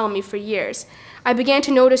trying to tell me for years. I began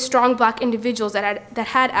to notice strong black individuals that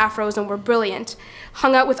had afros and were brilliant,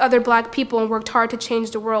 hung out with other black people and worked hard to change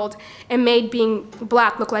the world, and made being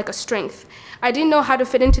black look like a strength. I didn't know how to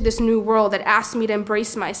fit into this new world that asked me to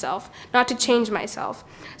embrace myself, not to change myself.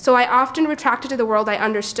 So I often retracted to the world I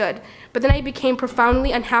understood, but then I became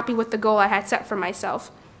profoundly unhappy with the goal I had set for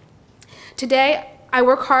myself. Today, I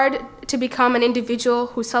work hard to become an individual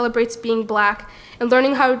who celebrates being black and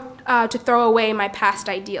learning how to throw away my past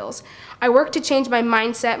ideals. I work to change my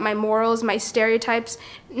mindset, my morals, my stereotypes,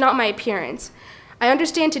 not my appearance. I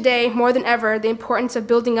understand today, more than ever, the importance of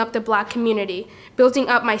building up the black community, building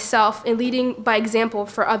up myself, and leading by example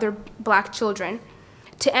for other black children.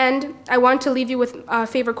 To end, I want to leave you with a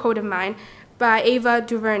favorite quote of mine by Ava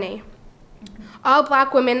DuVernay. All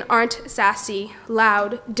black women aren't sassy,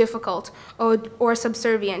 loud, difficult, or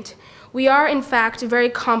subservient. We are, in fact, very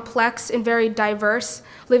complex and very diverse,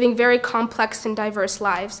 living very complex and diverse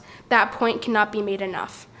lives. That point cannot be made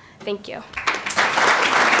enough. Thank you.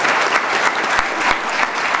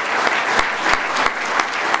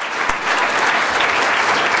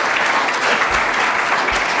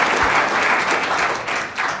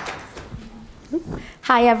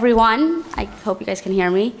 Hi, everyone. I hope you guys can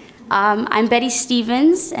hear me. I'm Betty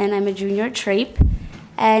Stevens, and I'm a junior at Trape.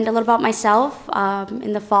 And a little about myself.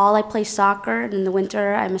 In the fall, I play soccer, and in the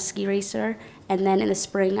winter, I'm a ski racer. And then in the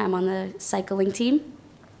spring, I'm on the cycling team.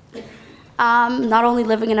 Not only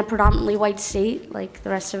living in a predominantly white state, like the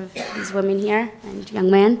rest of these women here and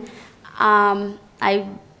young man, I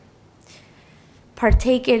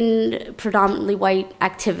partake in predominantly white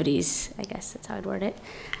activities. I guess that's how I'd word it.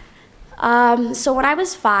 So when I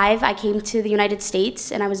was 5, I came to the United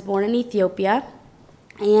States, and I was born in Ethiopia.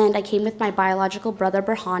 And I came with my biological brother,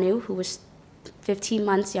 Berhanu, who was 15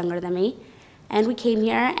 months younger than me. And we came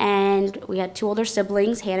here, and we had 2 older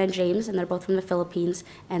siblings, Hannah and James, and they're both from the Philippines.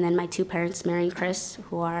 And then my 2 parents, Mary and Chris,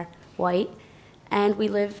 who are white. And we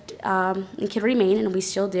lived in Kittery, Maine, and we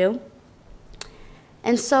still do.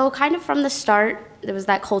 And so kind of from the start, there was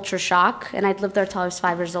that culture shock. And I'd lived there until I was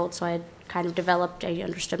 5 years old, so I had kind of developed, I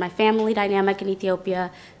understood my family dynamic in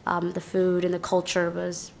Ethiopia. The food and the culture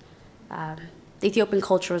was, the Ethiopian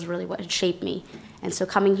culture was really what had shaped me. And so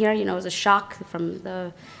coming here, you know, it was a shock from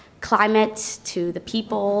the climate, to the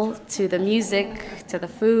people, to the music, to the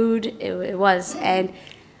food. It was. And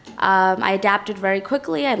I adapted very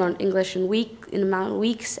quickly. I learned English in a amount of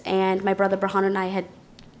weeks, and my brother Brahan and I had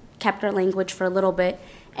kept our language for a little bit.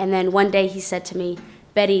 And then one day he said to me,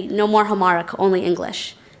 "Betty, no more Amharic, only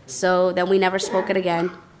English." So then we never spoke it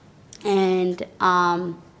again. And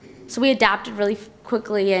so we adapted really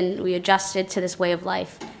quickly, and we adjusted to this way of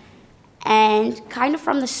life. And kind of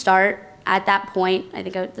from the start, at that point, I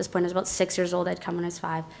think at this point I was about 6 years old, I'd come when I was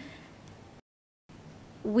 5.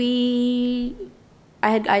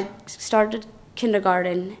 I started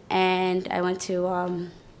kindergarten, and I went to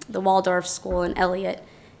the Waldorf school in Elliott,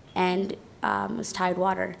 and it was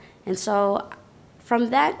Tidewater. And so from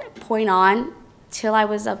that point on, till I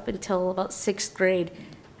was up until about 6th grade,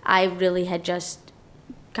 I really had just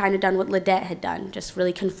kind of done what Lidette had done, just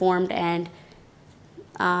really conformed, and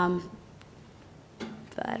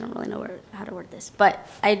I don't really know how to word this, but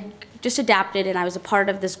I just adapted, and I was a part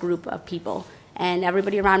of this group of people, and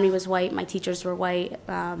everybody around me was white. My teachers were white.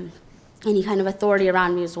 Any kind of authority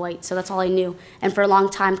around me was white, so that's all I knew. And for a long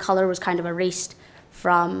time, color was kind of erased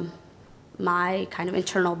from my kind of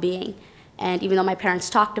internal being. And even though my parents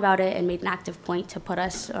talked about it and made an active point to put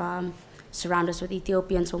us, surround us with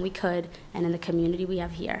Ethiopians when we could, and in the community we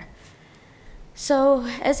have here. So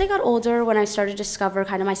as I got older, when I started to discover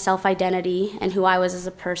kind of my self-identity and who I was as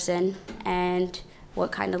a person and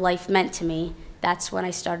what kind of life meant to me, that's when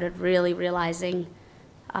I started really realizing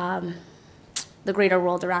the greater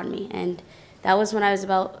world around me. And that was when I was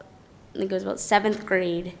about, I think it was about 7th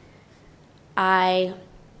grade. My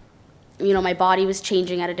body was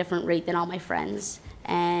changing at a different rate than all my friends.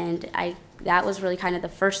 And that was really kind of the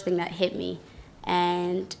first thing that hit me.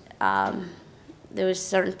 And there was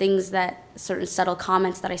certain subtle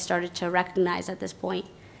comments that I started to recognize at this point.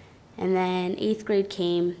 And then 8th grade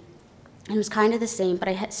came, and it was kind of the same, but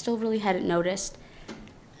I still really hadn't noticed.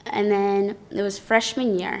 And then it was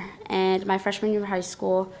freshman year, and my freshman year of high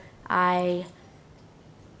school, I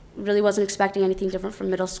really wasn't expecting anything different from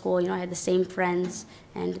middle school. I had the same friends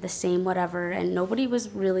and the same whatever, and nobody was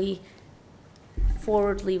really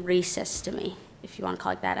forwardly racist to me, if you want to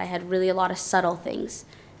call it that. I had really a lot of subtle things.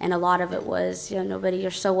 And a lot of it was, nobody, you're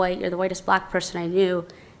so white, you're the whitest black person I knew.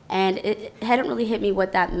 And it hadn't really hit me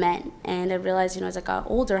what that meant. And I realized, as I got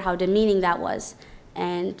older, how demeaning that was.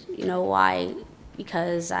 And, why?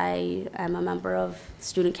 Because I am a member of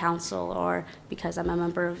student council, or because I'm a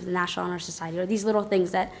member of the National Honor Society, or these little things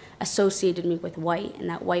that associated me with white, and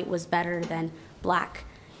that white was better than black.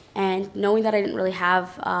 And knowing that I didn't really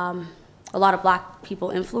have a lot of black people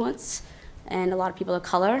influence, and a lot of people of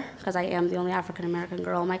color, because I am the only African-American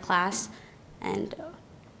girl in my class, and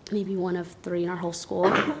maybe one of 3 in our whole school.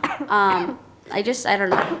 I don't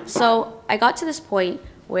know. So I got to this point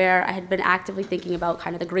where I had been actively thinking about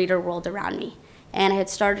kind of the greater world around me. And I had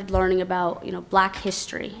started learning about, black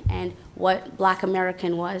history, and what black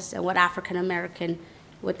American was, and what African American,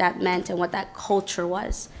 what that meant, and what that culture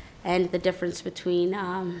was, and the difference between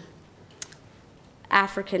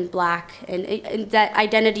African, black, and that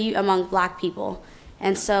identity among black people.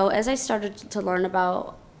 And so as I started to learn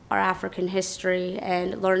about our African history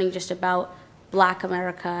and learning just about black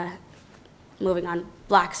America, moving on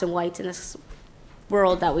blacks and whites in this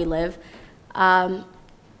world that we live,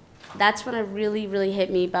 that's when it really, really hit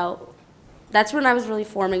me that's when I was really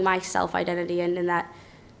forming my self-identity, and that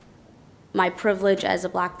my privilege as a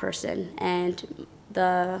black person, and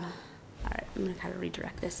all right, I'm going to kind of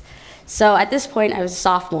redirect this. So at this point, I was a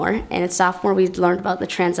sophomore, and at sophomore, we learned about the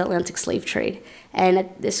transatlantic slave trade. And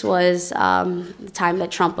this was the time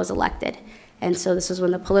that Trump was elected. And so this was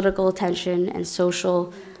when the political attention and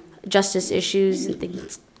social justice issues and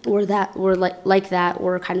things were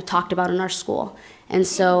kind of talked about in our school. And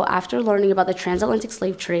so after learning about the transatlantic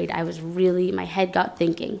slave trade, my head got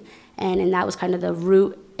thinking. And that was kind of the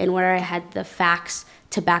root and where I had the facts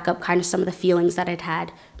to back up kind of some of the feelings that I'd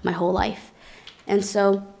had my whole life. And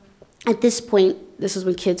so at this point, this is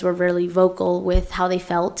when kids were really vocal with how they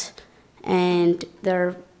felt and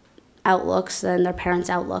their outlooks and their parents'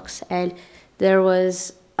 outlooks. And there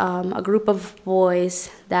was a group of boys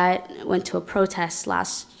that went to a protest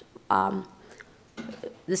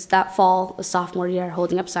that fall, the sophomore year,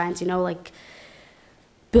 holding up signs, like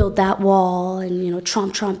build that wall, and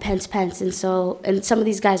Trump, Pence, Pence. And some of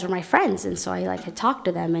these guys were my friends, and so I had talked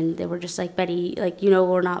to them, and they were just like, Betty,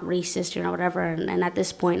 we're not racist, whatever. And at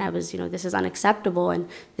this point I was, this is unacceptable, and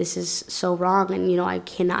this is so wrong, and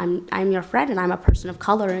I'm your friend, and I'm a person of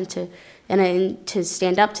color, and to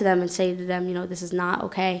stand up to them and say to them, this is not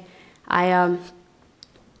okay. I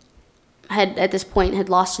had at this point had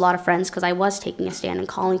lost a lot of friends because I was taking a stand and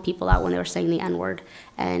calling people out when they were saying the N-word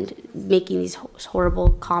and making these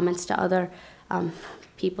horrible comments to other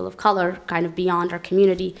people of color, kind of beyond our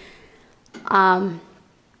community. And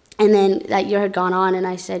then that year had gone on, and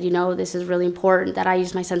I said, you know, this is really important that I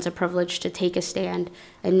use my sense of privilege to take a stand,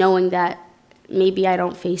 and knowing that maybe I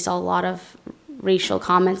don't face a lot of racial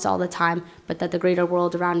comments all the time, but that the greater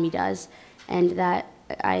world around me does, and that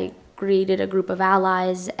I created a group of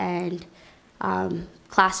allies and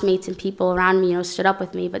classmates and people around me, you know, stood up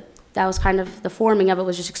with me. But that was kind of the forming of it,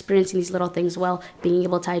 was just experiencing these little things well, being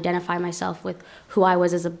able to identify myself with who I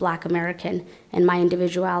was as a Black American and my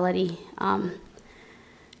individuality.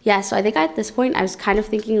 Yeah, so I think at this point I was kind of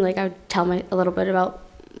thinking like I would tell a little bit about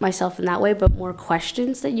myself in that way, but more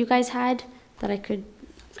questions that you guys had that I could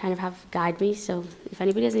kind of have guide me. So if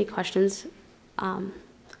anybody has any questions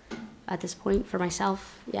at this point for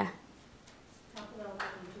myself, yeah.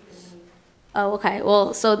 Oh, okay.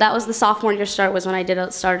 Well, so that was the sophomore year start, was when I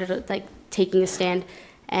started like taking a stand.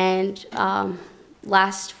 And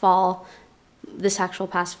last fall, this actual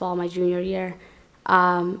past fall, my junior year,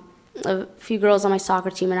 a few girls on my soccer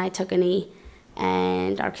team and I took a knee,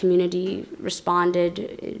 and our community responded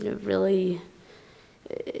in a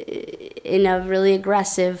really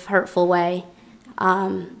aggressive, hurtful way.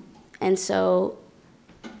 And so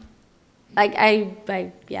I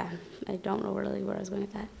don't know really where I was going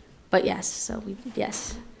with that. But yes, so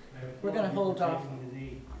yes. We're going to hold off.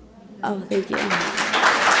 Oh, thank you.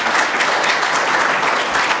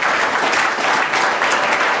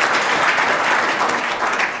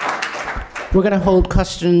 We're going to hold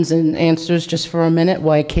questions and answers just for a minute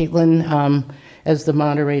while Caitlin, as the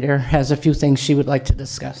moderator, has a few things she would like to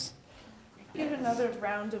discuss. Give another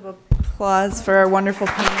round of applause for our wonderful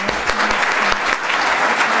panelists.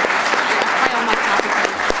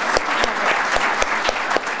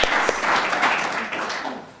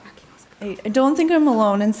 I don't think I'm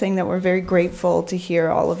alone in saying that we're very grateful to hear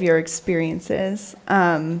all of your experiences.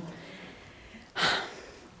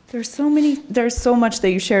 There's so much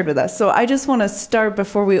that you shared with us. So I just want to start,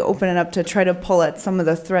 before we open it up, to try to pull at some of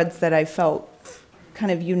the threads that I felt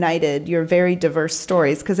kind of united your very diverse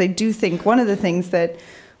stories. Because I do think one of the things that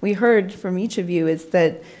we heard from each of you is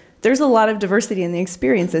that there's a lot of diversity in the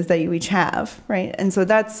experiences that you each have, right? And so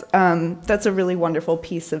that's a really wonderful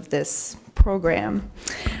piece of this program.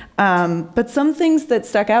 But some things that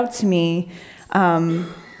stuck out to me,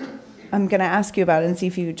 I'm going to ask you about it and see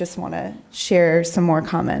if you just want to share some more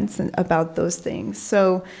comments about those things.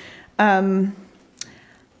 So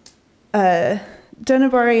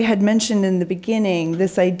Denabari had mentioned in the beginning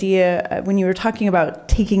this idea when you were talking about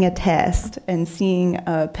taking a test and seeing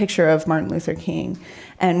a picture of Martin Luther King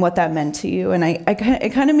and what that meant to you. And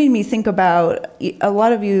it kind of made me think about, a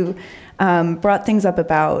lot of you brought things up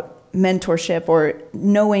about mentorship or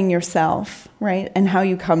knowing yourself, right? And how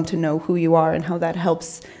you come to know who you are and how that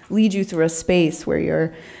helps lead you through a space where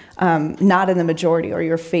you're not in the majority, or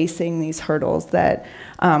you're facing these hurdles that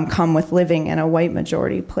come with living in a white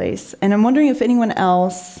majority place. And I'm wondering if anyone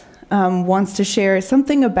else wants to share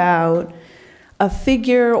something about a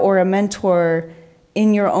figure or a mentor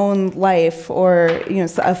in your own life, or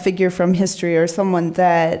a figure from history, or someone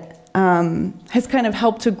that has kind of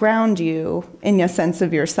helped to ground you in your sense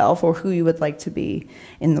of yourself or who you would like to be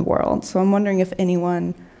in the world. So I'm wondering if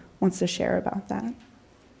anyone wants to share about that.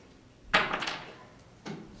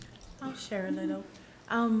 I'll share a little.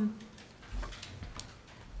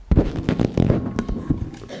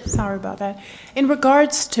 Sorry about that. In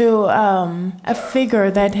regards to a figure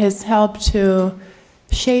that has helped to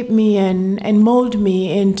shape me and mold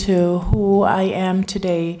me into who I am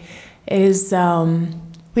today is,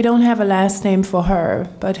 we don't have a last name for her,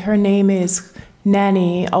 but her name is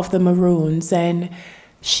Nanny of the Maroons, and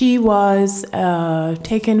she was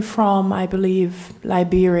taken from, I believe,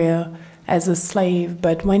 Liberia as a slave,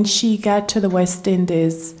 but when she got to the West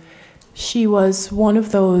Indies, she was one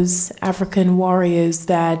of those African warriors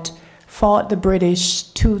that fought the British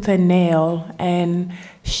tooth and nail, and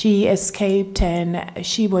she escaped, and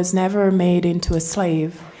she was never made into a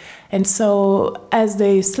slave. And so as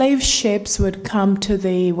the slave ships would come to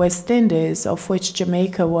the West Indies, of which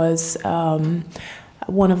Jamaica was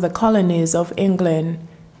one of the colonies of England,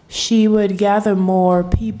 she would gather more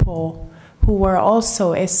people who were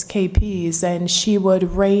also escapees, and she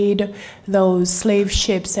would raid those slave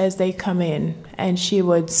ships as they come in, and she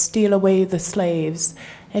would steal away the slaves.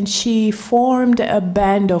 And she formed a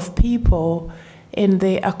band of people in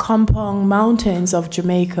the Accompong Mountains of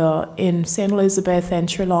Jamaica in St. Elizabeth and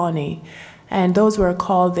Trelawney. And those were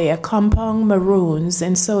called the Accompong Maroons.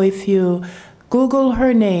 And so if you Google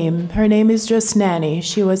her name. Her name is just Nanny.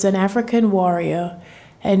 She was an African warrior,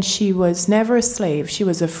 and she was never a slave. She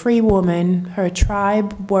was a free woman. Her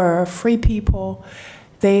tribe were free people.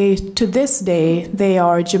 They, to this day, they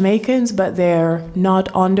are Jamaicans, but they're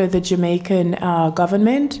not under the Jamaican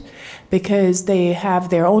government because they have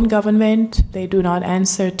their own government. They do not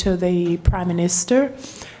answer to the Prime Minister.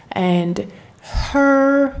 And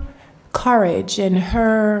her courage and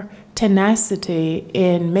her tenacity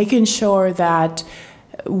in making sure that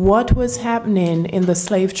what was happening in the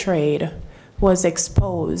slave trade was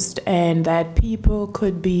exposed and that people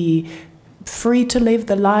could be free to live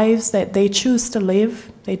the lives that they choose to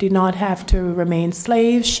live. They did not have to remain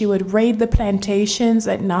slaves. She would raid the plantations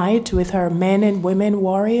at night with her men and women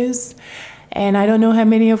warriors. And I don't know how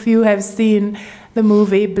many of you have seen the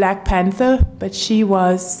movie Black Panther, but she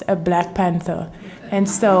was a Black Panther. And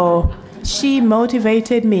so she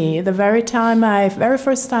motivated me. The very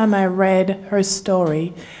first time I read her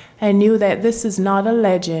story, I knew that this is not a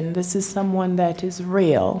legend. This is someone that is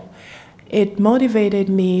real. It motivated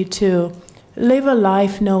me to live a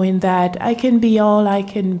life knowing that I can be all I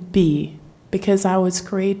can be because I was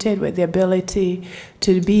created with the ability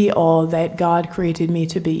to be all that God created me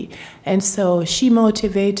to be. And so she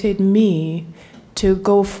motivated me to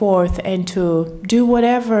go forth and to do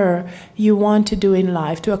whatever you want to do in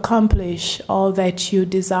life, to accomplish all that you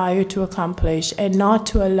desire to accomplish, and not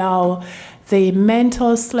to allow the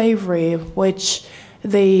mental slavery which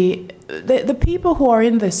the people who are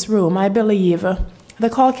in this room, I believe, the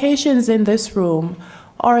Caucasians in this room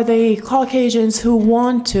are the Caucasians who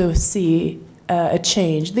want to see a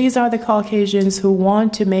change. These are the Caucasians who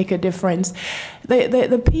want to make a difference.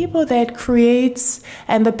 The people that creates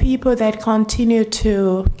and the people that continue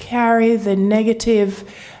to carry the negative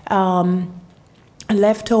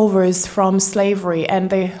leftovers from slavery and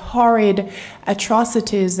the horrid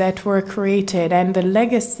atrocities that were created and the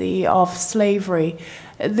legacy of slavery.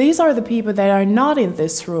 These are the people that are not in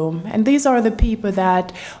this room, and these are the people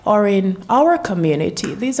that are in our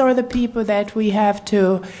community. These are the people that we have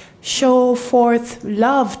to show forth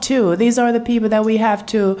love to. These are the people that we have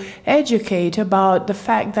to educate about the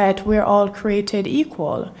fact that we're all created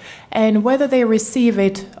equal. And whether they receive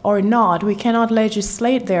it or not, we cannot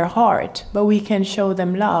legislate their heart, but we can show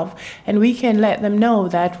them love. And we can let them know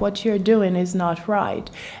that what you're doing is not right,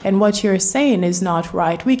 and what you're saying is not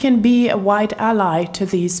right. We can be a white ally to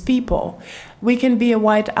these people. We can be a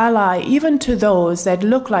white ally even to those that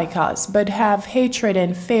look like us but have hatred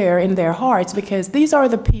and fear in their hearts, because these are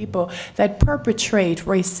the people that perpetrate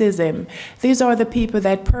racism. These are the people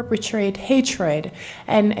that perpetrate hatred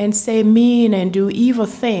and say mean and do evil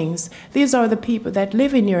things. These are the people that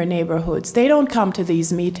live in your neighborhoods. They don't come to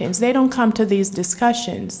these meetings. They don't come to these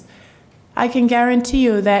discussions. I can guarantee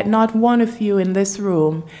you that not one of you in this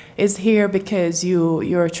room is here because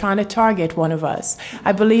you're trying to target one of us.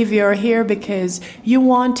 I believe you're here because you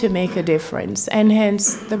want to make a difference, and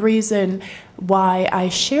hence the reason why I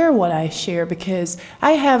share what I share, because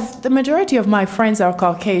the majority of my friends are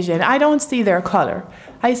Caucasian. I don't see their color.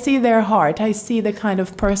 I see their heart. I see the kind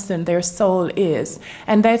of person their soul is.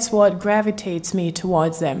 And that's what gravitates me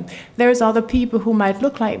towards them. There's other people who might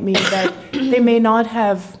look like me that they may not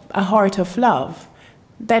have a heart of love.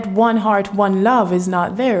 That one heart, one love is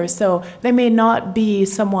not there. So they may not be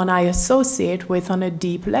someone I associate with on a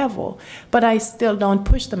deep level. But I still don't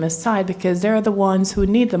push them aside because they're the ones who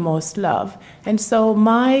need the most love. And so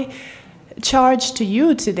my charge to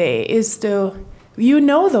you today is to, you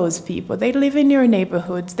know those people. They live in your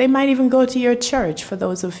neighborhoods. They might even go to your church, for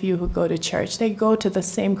those of you who go to church. They go to the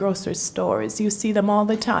same grocery stores. You see them all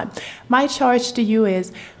the time. My charge to you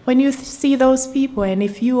is, when you see those people, and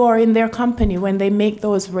if you are in their company when they make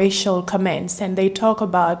those racial comments and they talk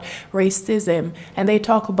about racism and they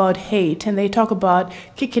talk about hate and they talk about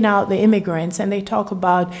kicking out the immigrants and they talk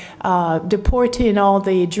about deporting all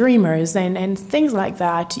the dreamers and things like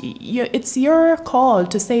that, it's your call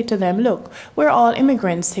to say to them, look, we're all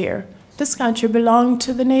immigrants here. This country belonged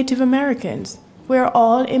to the Native Americans. We're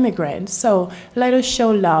all immigrants, so let us show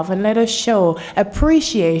love and let us show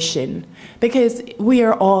appreciation, because we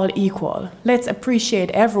are all equal. Let's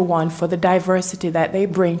appreciate everyone for the diversity that they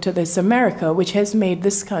bring to this America, which has made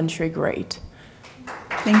this country great.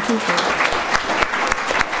 Thank you.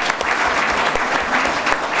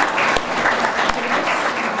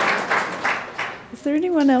 Is there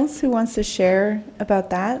anyone else who wants to share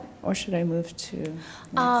about that, or should I move to?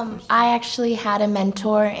 I actually had a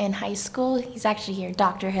mentor in high school. He's actually here,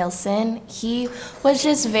 Dr. Hilson. He was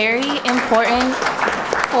just very important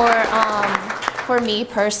for for me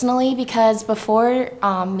personally, because before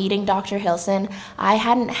meeting Dr. Hilson, I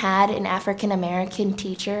hadn't had an African American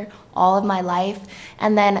teacher all of my life,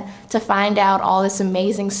 and then to find out all this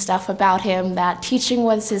amazing stuff about him, that teaching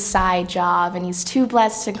was his side job and he's too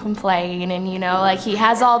blessed to complain, and you know, like, he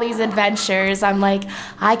has all these adventures. I'm like,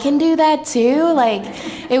 I can do that too. Like,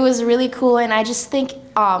 it was really cool. And I just think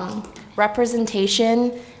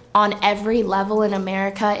representation on every level in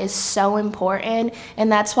America is so important,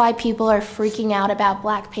 and that's why people are freaking out about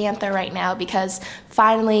Black Panther right now, because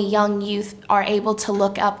finally young youth are able to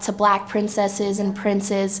look up to Black princesses and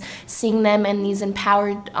princes, seeing them in these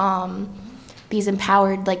empowered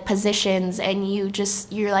like positions, and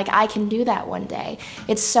you're like, I can do that one day.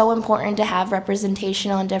 It's so important to have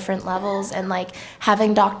representation on different levels, and like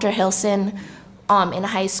having Dr. Hilson in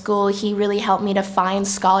high school, he really helped me to find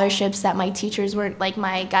scholarships that my teachers weren't, like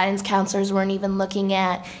my guidance counselors weren't even looking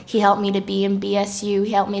at. He helped me to be in BSU.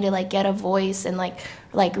 He helped me to like get a voice and like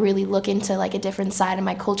really look into like a different side of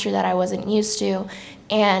my culture that I wasn't used to.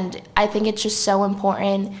 And I think it's just so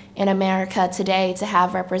important in America today to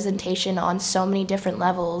have representation on so many different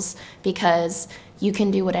levels, because you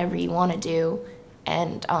can do whatever you want to do,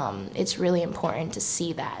 and it's really important to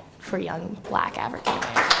see that for young Black African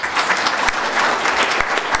Americans.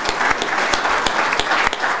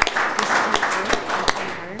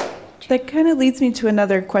 That kind of leads me to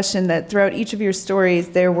another question, that throughout each of your stories,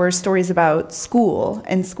 there were stories about school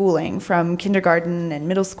and schooling, from kindergarten and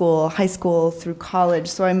middle school, high school, through college.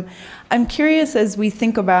 So I'm curious, as we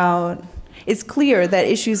think about, it's clear that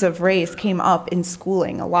issues of race came up in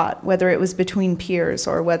schooling a lot, whether it was between peers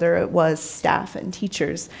or whether it was staff and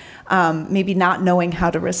teachers, maybe not knowing how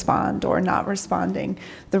to respond or not responding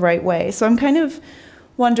the right way. So I'm kind of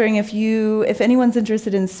wondering if anyone's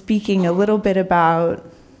interested in speaking a little bit about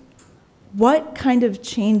what kind of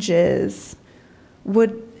changes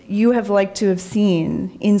would you have liked to have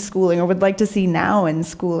seen in schooling, or would like to see now in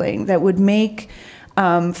schooling, that would make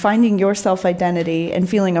finding your self-identity and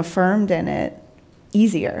feeling affirmed in it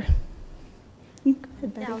easier? Go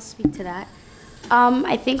ahead, Betty. Yeah, I'll speak to that.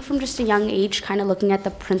 I think from just a young age, kind of looking at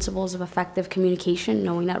the principles of effective communication,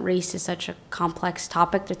 knowing that race is such a complex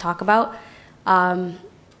topic to talk about,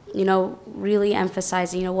 you know, really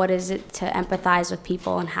emphasizing, you know, what is it to empathize with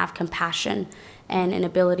people and have compassion and an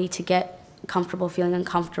ability to get comfortable feeling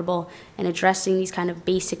uncomfortable, and addressing these kind of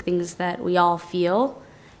basic things that we all feel.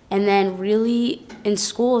 And then really in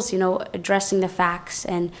schools, you know, addressing the facts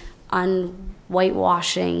and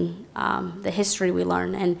whitewashing the history we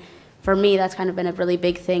learn. And for me, that's kind of been a really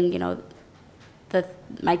big thing, you know,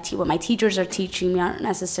 what my teachers are teaching me aren't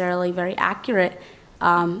necessarily very accurate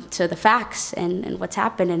to the facts and what's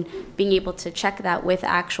happened, and being able to check that with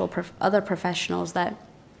actual other professionals that,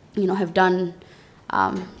 you know, have done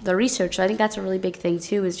the research. So I think that's a really big thing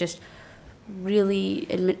too, is just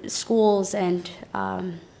really schools and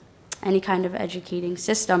any kind of educating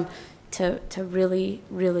system to really,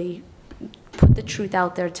 really put the truth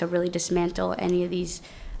out there, to really dismantle any of these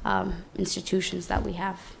institutions that we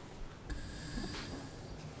have.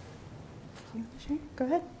 Sure, go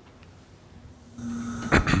ahead.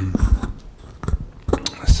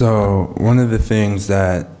 So one of the things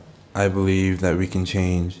that I believe that we can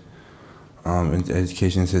change in the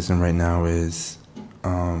education system right now is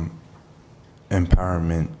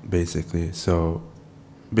empowerment, basically. So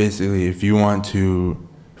basically, if you want to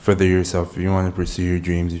further yourself, if you want to pursue your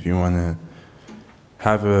dreams, if you want to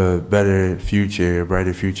have a better future, a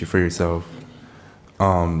brighter future for yourself,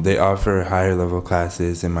 they offer higher level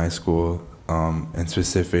classes in my school in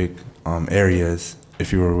specific areas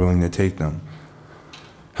if you were willing to take them.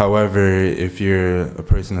 However, if you're a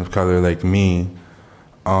person of color like me,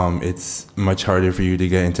 it's much harder for you to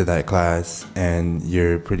get into that class, and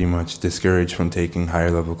you're pretty much discouraged from taking higher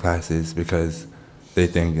level classes because they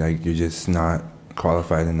think like you're just not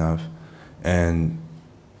qualified enough. And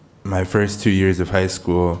my first 2 years of high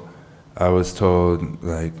school, I was told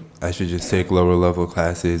like I should just take lower level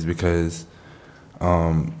classes because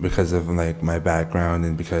of like my background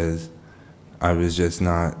and because I was just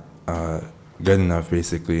not good enough,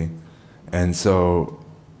 basically. And so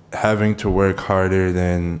having to work harder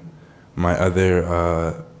than my other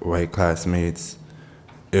white classmates,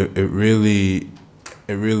 it really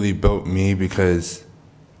built me, because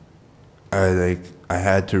I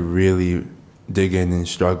had to really dig in and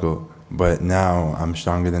struggle. But now I'm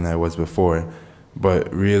stronger than I was before.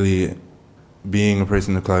 But really, being a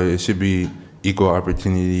person of color, it should be equal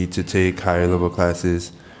opportunity to take higher level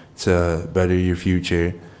classes to better your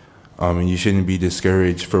future. And you shouldn't be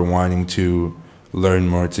discouraged for wanting to learn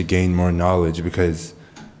more, to gain more knowledge, because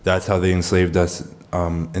that's how they enslaved us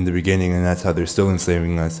in the beginning, and that's how they're still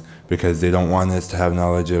enslaving us, because they don't want us to have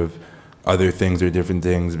knowledge of other things or different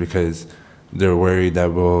things, because they're worried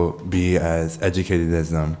that we'll be as educated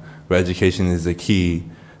as them. But education is the key,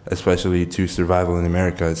 especially to survival in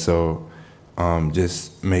America. So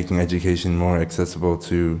just making education more accessible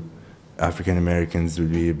to African Americans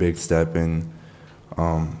would be a big step in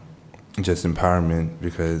just empowerment,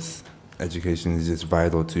 because education is just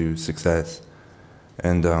vital to success.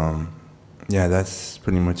 And yeah, that's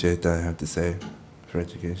pretty much it that I have to say for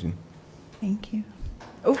education. Thank you.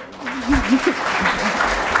 Oh.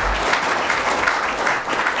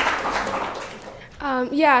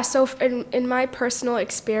 Yeah, so in my personal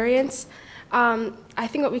experience, I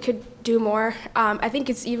think what we could do more, I think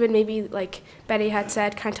it's even maybe like Betty had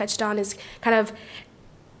said, kind of touched on, is kind of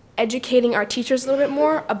educating our teachers a little bit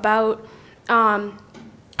more about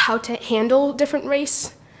how to handle different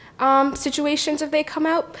race situations if they come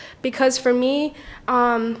out. Because for me,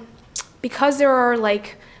 because there are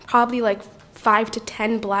like probably like 5 to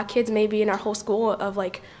 10 black kids maybe in our whole school of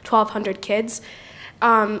like 1,200 kids,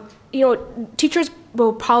 you know, teachers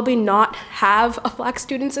will probably not have black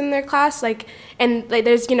students in their class, like, and like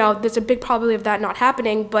there's, you know, there's a big probability of that not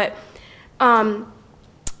happening. But I'm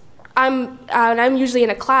usually in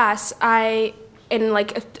a class, in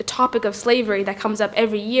like a topic of slavery that comes up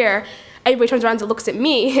every year, everybody turns around and looks at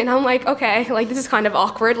me, and I'm like, okay, like this is kind of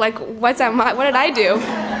awkward. Like, what did I do?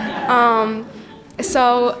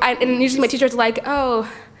 And usually my teacher's like, oh,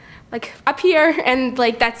 like up here, and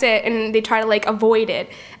like that's it, and they try to like avoid it.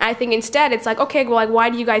 And I think instead it's like, okay, well, like why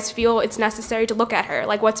do you guys feel it's necessary to look at her?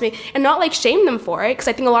 Like what's me, and not like shame them for it, because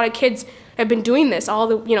I think a lot of kids have been doing this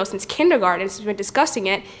since kindergarten, since we've been discussing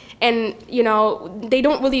it, and you know they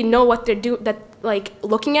don't really know what they're doing. That like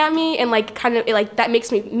looking at me and like kind of like that makes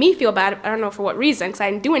me feel bad. I don't know for what reason, because I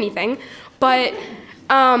didn't do anything, but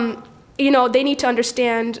you know they need to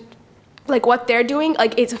understand like what they're doing.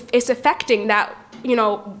 Like it's affecting that, you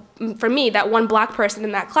know, for me, that one black person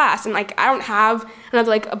in that class, and like I don't have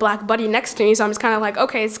another like a black buddy next to me, so I'm just kind of like,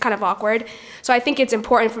 okay, it's kind of awkward. So I think it's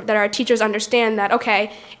important that our teachers understand that,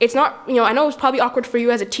 okay, it's not, you know, I know it's probably awkward for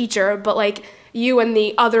you as a teacher, but like you and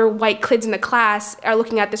the other white kids in the class are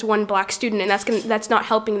looking at this one black student, and that's not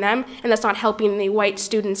helping them, and that's not helping the white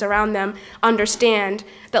students around them understand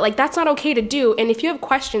that like that's not okay to do. And if you have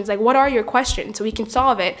questions, like what are your questions, so we can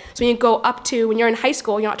solve it, so when you go up to, when you're in high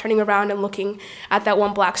school, you're not turning around and looking at that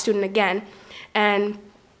one black student again. And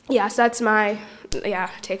yeah, so that's my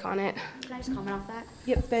take on it. Can I just comment off that?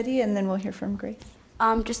 Yep, Betty, and then we'll hear from Grace.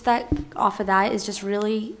 Just that off of that is just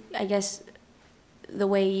really, I guess, the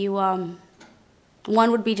way you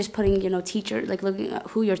one would be just putting, you know, like looking at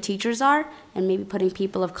who your teachers are, and maybe putting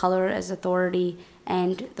people of color as authority,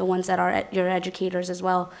 and the ones that are your educators as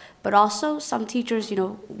well. But also some teachers, you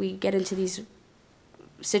know, we get into these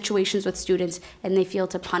situations with students and they feel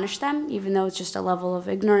to punish them, even though it's just a level of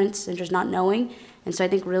ignorance and just not knowing. And so I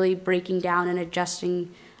think really breaking down and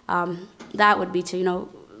adjusting that would be to, you know,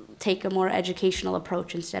 take a more educational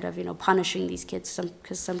approach instead of, you know, punishing these kids,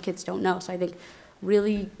 because some kids don't know. So I think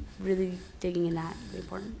really, really digging in that is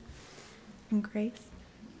important. And Grace?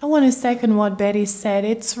 I want to second what Betty said.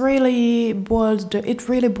 It really boils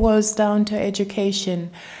down to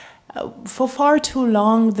education. For far too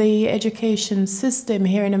long, the education system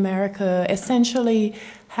here in America essentially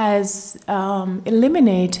has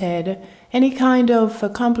eliminated any kind of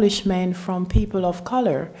accomplishment from people of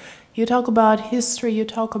color. You talk about history, you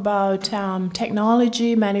talk about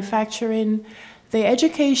technology, manufacturing. The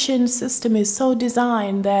education system is so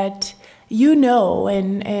designed that you know,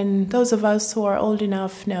 and those of us who are old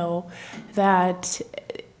enough know, that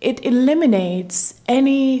it eliminates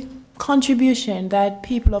any contribution that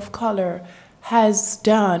people of color has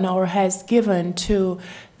done or has given to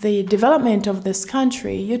the development of this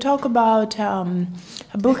country. You talk about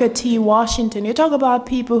Booker T. Washington, you talk about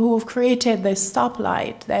people who have created the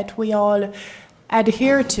stoplight that we all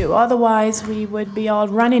adhere to, otherwise we would be all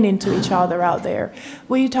running into each other out there.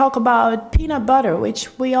 We talk about peanut butter, which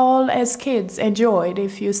we all as kids enjoyed,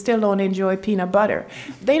 if you still don't enjoy peanut butter.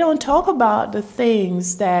 They don't talk about the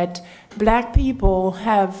things that black people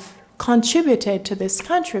have contributed to this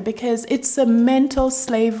country, because it's a mental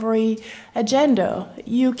slavery agenda.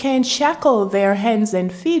 You can't shackle their hands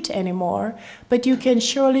and feet anymore, but you can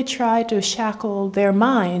surely try to shackle their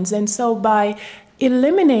minds. And so by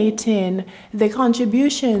eliminating the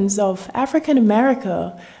contributions of African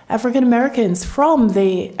Americans from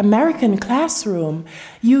the American classroom,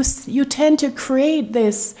 you tend to create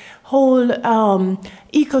this whole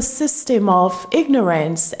ecosystem of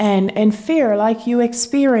ignorance and fear, like you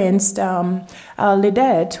experienced,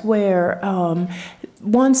 Lidette, where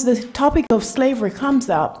once the topic of slavery comes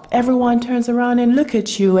up, everyone turns around and look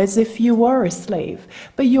at you as if you were a slave.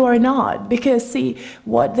 But you are not, because see,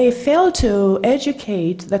 what they fail to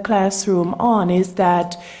educate the classroom on is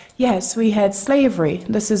that, yes, we had slavery.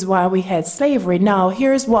 This is why we had slavery. Now,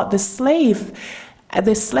 here's what the slaves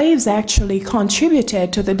actually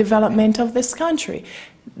contributed to the development of this country.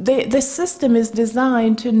 The system is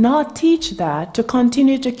designed to not teach that, to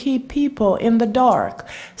continue to keep people in the dark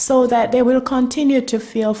so that they will continue to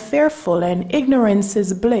feel fearful, and ignorance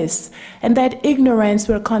is bliss. And that ignorance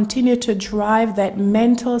will continue to drive that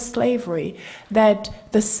mental slavery that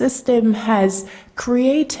the system has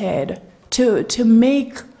created to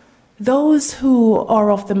make those who are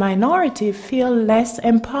of the minority feel less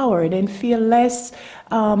empowered and feel less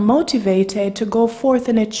motivated to go forth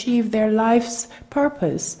and achieve their life's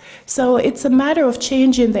purpose. So it's a matter of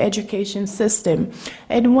changing the education system.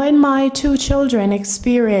 And when my two children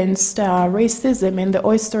experienced racism in the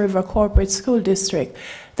Oyster River Corporate School District,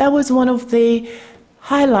 that was one of the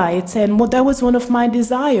highlights, and that was one of my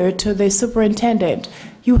desire to the superintendent.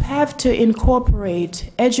 You have to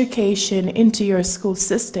incorporate education into your school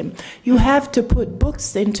system. You have to put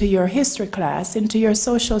books into your history class, into your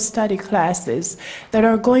social study classes that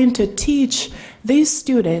are going to teach these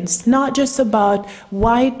students not just about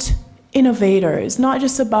white innovators, not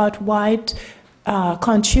just about white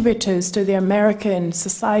contributors to the American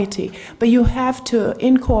society, but you have to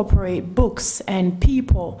incorporate books and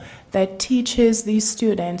people that teaches these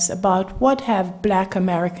students about what have Black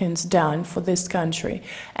Americans done for this country.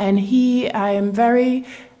 And I am very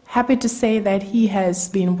happy to say that he has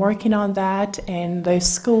been working on that, and the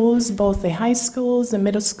schools, both the high schools, the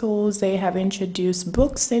middle schools, they have introduced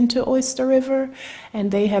books into Oyster River,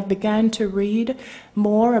 and they have begun to read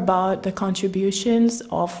more about the contributions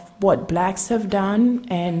of what Blacks have done,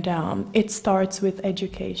 and it starts with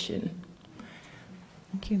education.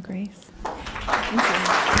 Thank you, Grace. Thank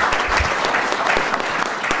you.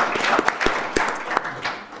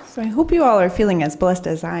 So I hope you all are feeling as blessed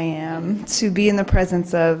as I am to be in the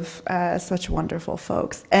presence of such wonderful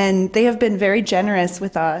folks. And they have been very generous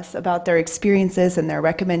with us about their experiences and their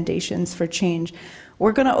recommendations for change.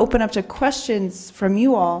 We're going to open up to questions from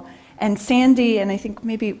you all. And Sandy and I think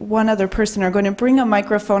maybe one other person are going to bring a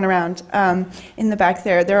microphone around in the back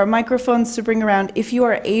there. There are microphones to bring around. If you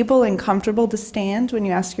are able and comfortable to stand when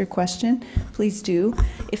you ask your question, please do.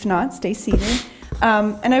 If not, stay seated.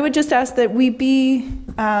 And I would just ask that we be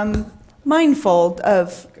mindful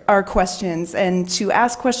of our questions, and to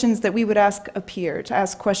ask questions that we would ask a peer, to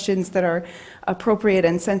ask questions that are appropriate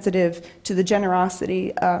and sensitive to the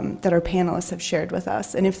generosity that our panelists have shared with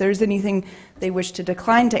us. And if there's anything they wish to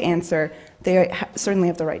decline to answer, they certainly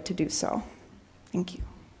have the right to do so. Thank you.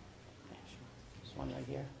 There's one right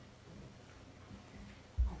here.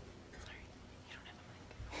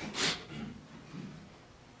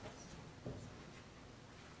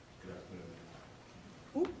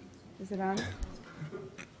 Is it on?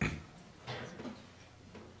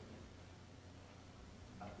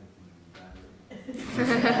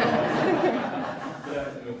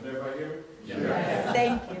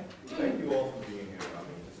 Thank you. Thank you all for being here. I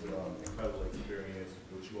mean, it's an incredible experience.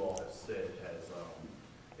 What you all have said has,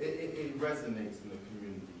 it resonates in the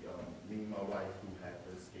community. Me and my wife, who had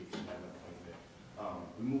to escape from an appointment,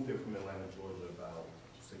 we moved here from Atlanta, Georgia about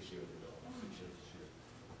 6 years ago. 6 years this year.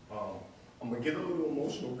 I'm gonna get a little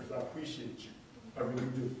emotional because I appreciate you. I really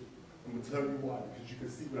do. I'm gonna tell you why, because you can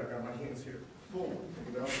see what I got my hands here forward,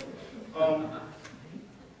 you know?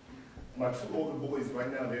 My two older boys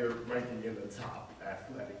right now, they're ranking in the top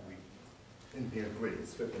athletically in their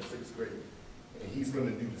grades, 5th and 6th grade. And he's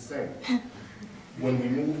gonna do the same. When we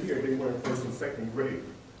moved here, they were in 1st and 2nd grade.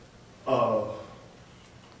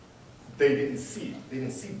 They didn't see it. They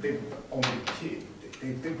didn't see they were the only kid.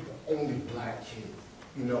 They were the only Black kid.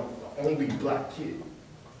 You know, the only Black kid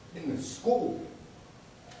in the school.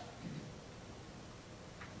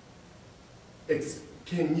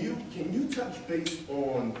 Can you touch base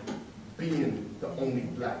on being the only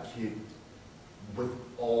Black kid with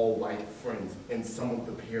all white friends and some of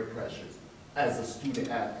the peer pressures as a student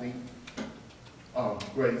athlete?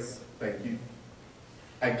 Grace, thank you.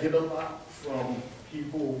 I get a lot from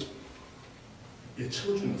people, your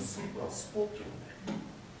children are so well spoken.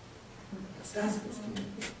 That's what's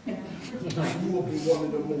good. I grew up in one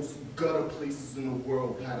of the most gutter places in the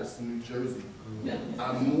world, Patterson, New Jersey.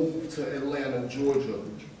 I moved to Atlanta, Georgia,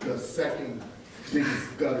 the second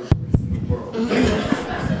biggest gutter place in the world.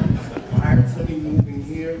 Prior to me moving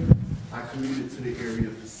here, I commuted to the area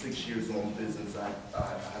for 6 years on business. I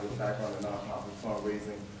have a background in nonprofit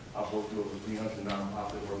fundraising. I've worked with over 300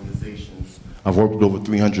 nonprofit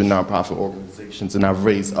organizations. And I've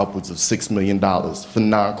raised upwards of $6 million for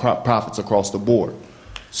nonprofits across the board.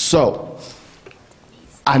 So,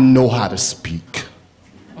 I know how to speak.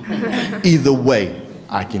 Either way,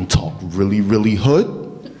 I can talk really, really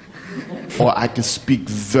hood, or I can speak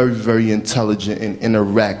very, very intelligent and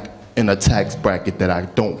interact in a tax bracket that I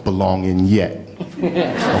don't belong in yet.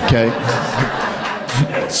 Okay?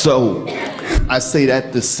 So, I say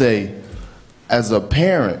that to say, as a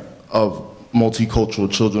parent of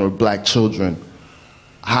multicultural children or black children,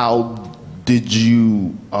 how did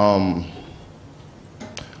you,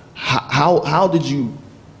 how did you,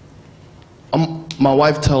 my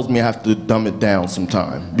wife tells me I have to dumb it down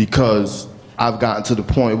sometime because I've gotten to the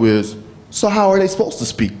point where, so how are they supposed to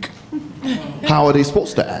speak? How are they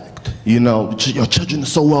supposed to act? You know, your children are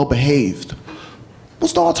so well behaved.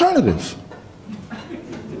 What's the alternative?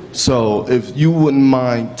 So if you wouldn't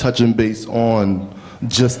mind touching base on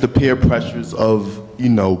just the peer pressures of, you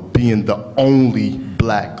know, being the only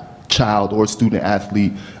black child or student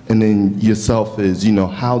athlete, and then yourself is, you know,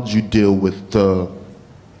 how did you deal with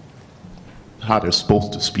how they're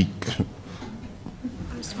supposed to speak?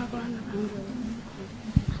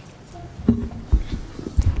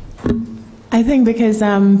 I think because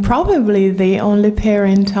I'm probably the only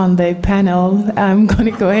parent on the panel, I'm going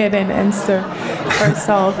to go ahead and answer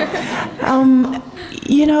herself.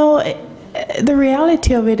 You know, the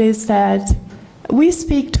reality of it is that we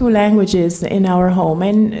speak 2 languages in our home,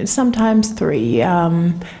 and sometimes 3.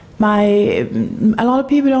 A lot of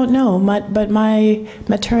people don't know, but my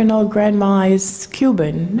maternal grandma is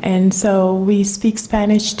Cuban, and so we speak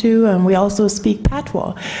Spanish too, and we also speak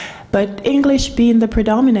Patois. But English being the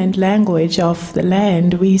predominant language of the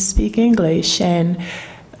land, we speak English, and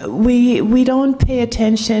we don't pay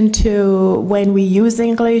attention to when we use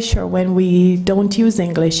English or when we don't use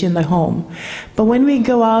English in the home. But when we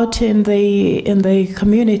go out in the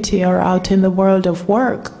community or out in the world of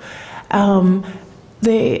work,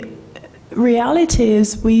 the reality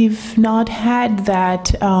is we've not had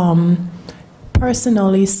that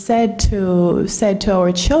personally said to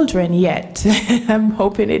our children yet. I'm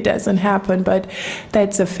hoping it doesn't happen, but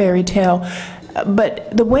that's a fairy tale. But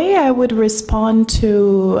the way I would respond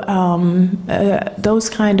to those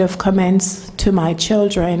kind of comments to my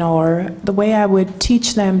children, or the way I would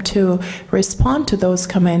teach them to respond to those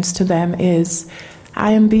comments to them, is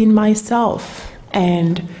I am being myself,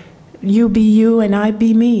 and you be you and I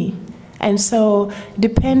be me. And so,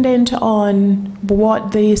 dependent on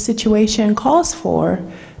what the situation calls for,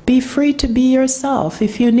 be free to be yourself.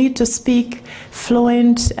 If you need to speak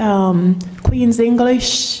fluent Queen's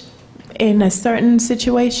English in a certain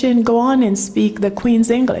situation, go on and speak the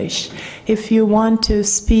Queen's English. If you want to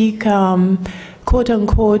speak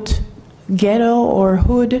quote-unquote ghetto or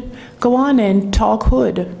hood, go on and talk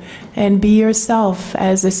hood and be yourself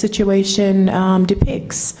as the situation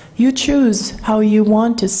depicts. You choose how you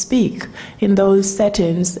want to speak in those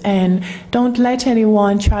settings, and don't let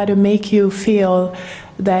anyone try to make you feel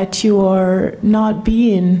that you are not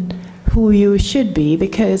being who you should be,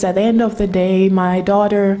 because at the end of the day, my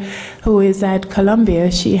daughter, who is at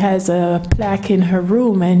Columbia, she has a plaque in her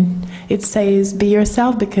room, and it says, be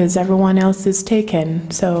yourself because everyone else is taken.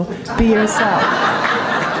 So be yourself.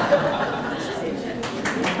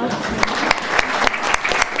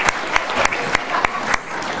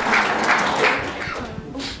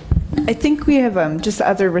 I think we have just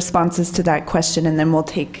other responses to that question, and then we'll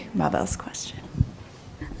take Mabel's question.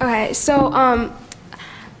 Okay, so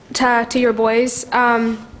to your boys,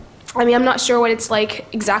 I mean, I'm not sure what it's like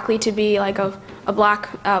exactly to be like a black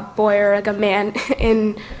boy or like a man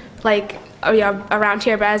in like around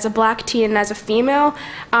here, but as a black teen and as a female,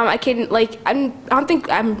 I can like I don't think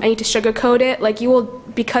I need to sugarcoat it. Like you will,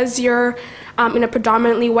 because you're in a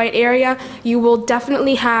predominantly white area, you will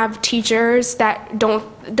definitely have teachers that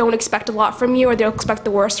don't expect a lot from you, or they'll expect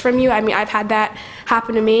the worst from you. I mean, I've had that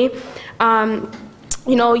happen to me.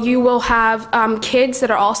 You know, you will have kids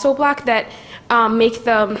that are also black that make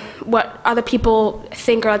them what other people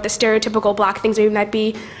think are like the stereotypical black things. They might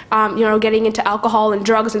be, you know, getting into alcohol and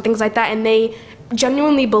drugs and things like that, and they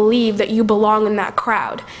genuinely believe that you belong in that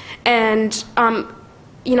crowd. And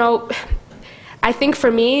you know, I think for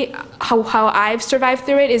me, how I've survived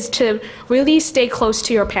through it is to really stay close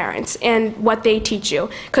to your parents and what they teach you.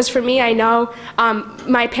 Because for me, I know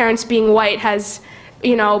my parents being white has,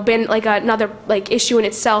 you know, been like another like issue in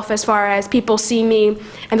itself, as far as people see me and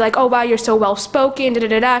they're like, oh wow, you're so well spoken, da da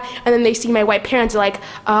da da, and then they see my white parents, they're like,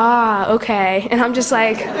 ah, okay, and I'm just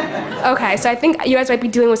like, okay. So I think you guys might be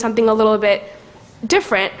dealing with something a little bit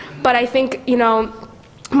different, but I think, you know,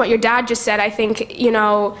 what your dad just said, I think,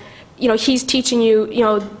 he's teaching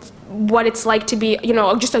you, what it's like to be,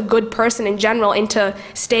 just a good person in general, and to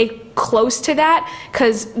stay close to that,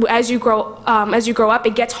 because as you grow up,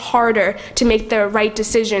 it gets harder to make the right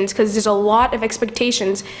decisions, because there's a lot of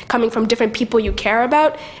expectations coming from different people you care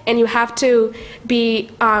about, and you have to be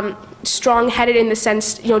strong-headed in the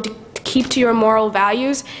sense, to keep to your moral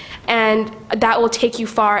values, and that will take you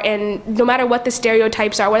far. And no matter what the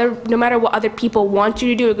stereotypes are, no matter what other people want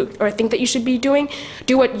you to do or think that you should be doing,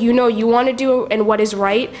 do what you know you want to do and what is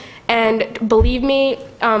right. And believe me,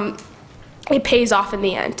 it pays off in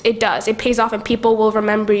the end. It does. It pays off, and people will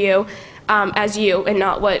remember you as you, and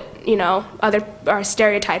not what other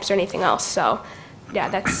stereotypes or anything else. So, yeah,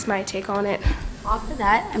 that's my take on it. Off of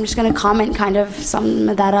that, I'm just going to comment, kind of sum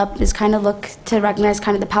that up, is kind of look to recognize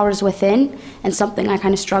kind of the powers within, and something I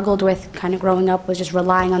kind of struggled with kind of growing up was just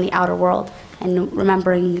relying on the outer world, and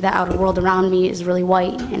remembering the outer world around me is really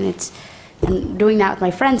white, and doing that with my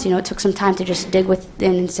friends, it took some time to just dig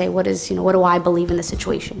within and say, what do I believe in the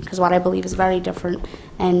situation? Because what I believe is very different,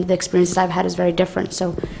 and the experiences I've had is very different.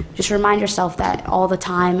 So just remind yourself that all the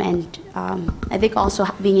time, and I think also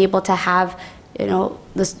being able to have,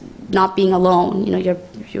 this not being alone, your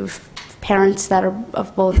parents that are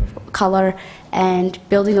of both color, and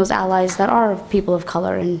building those allies that are people of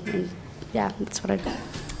color, and yeah, that's what I do.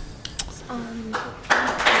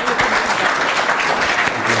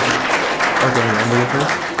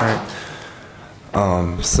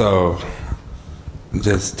 So,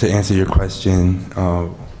 just to answer your question,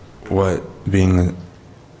 what being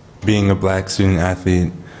a black student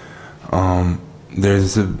athlete,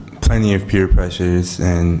 there's plenty of peer pressures,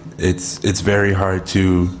 and it's very hard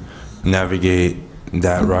to navigate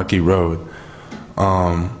that rocky road.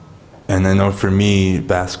 And I know for me,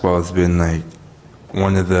 basketball has been like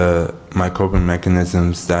one of my coping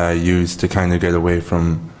mechanisms that I use to kind of get away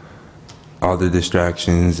from all the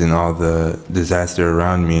distractions and all the disaster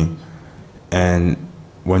around me. And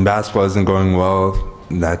when basketball isn't going well,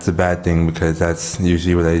 that's a bad thing, because that's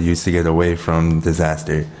usually what I use to get away from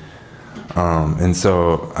disaster. And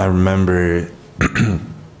so I remember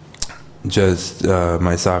just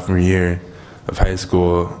my sophomore year of high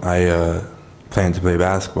school, I planned to play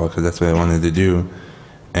basketball because that's what I wanted to do.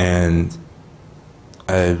 And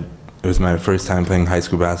it was my first time playing high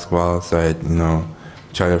school basketball, so I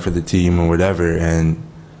tried out for the team or whatever, and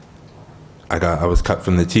I was cut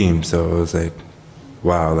from the team. So it was like,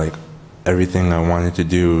 wow, like everything I wanted to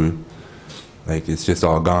do, like it's just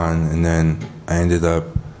all gone. And then I ended up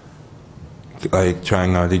like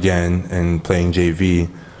trying out again and playing JV.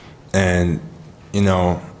 And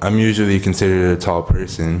I'm usually considered a tall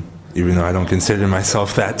person, even though I don't consider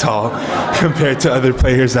myself that tall compared to other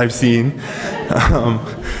players I've seen.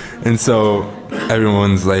 And so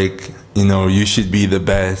everyone's like, you should be the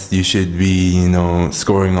best, you should be,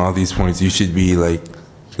 scoring all these points, you should be like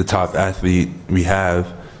the top athlete we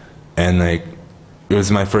have. And like, it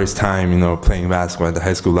was my first time, playing basketball at the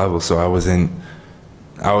high school level, so I wasn't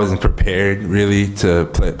prepared really to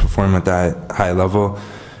perform at that high level.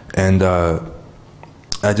 And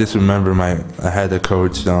I just remember I had a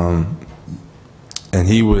coach, and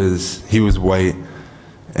he was white,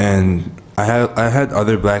 and I had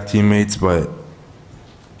other black teammates, but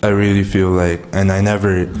I really feel like, and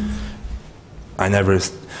the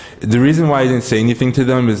reason why I didn't say anything to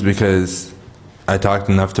them is because I talked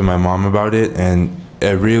enough to my mom about it, and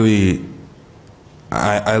it really,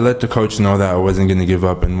 I let the coach know that I wasn't going to give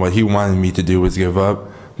up, and what he wanted me to do was give up,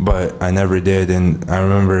 but I never did. And I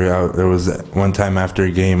remember there was one time after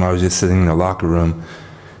a game, I was just sitting in the locker room,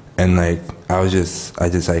 and like I just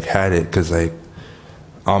like had it, because like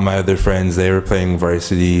all my other friends, they were playing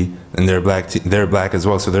varsity, and they're black as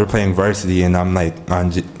well, so they're playing varsity, and I'm like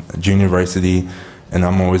on junior varsity, and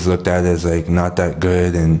I'm always looked at as like not that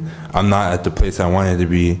good, and I'm not at the place I wanted to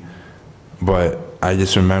be. But I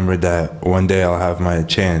just remembered that one day I'll have my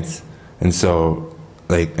chance. And so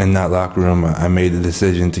like in that locker room, I made the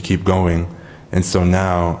decision to keep going. And so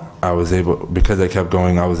now because I kept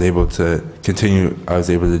going, I was able to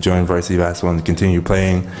join varsity basketball and continue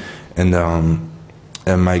playing. And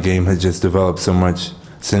my game has just developed so much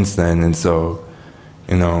since then. And so,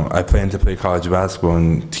 I plan to play college basketball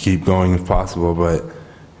and to keep going if possible. But,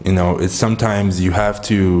 it's sometimes you have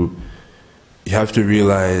to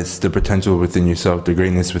realize the potential within yourself, the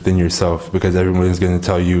greatness within yourself, because everyone is going to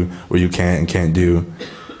tell you what you can and can't do.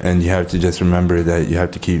 And you have to just remember that you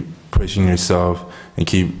have to keep pushing yourself and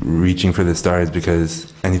keep reaching for the stars,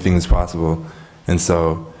 because anything is possible. And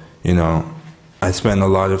so, I spend a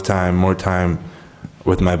lot of time, more time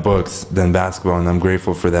with my books than basketball, and I'm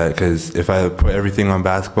grateful for that, because if I put everything on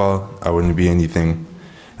basketball, I wouldn't be anything.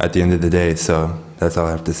 at the end of the day. So that's all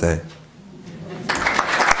I have to say.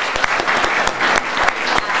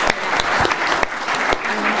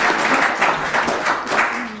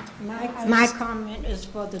 My comment is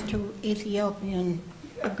for the two Ethiopian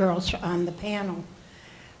girls on the panel.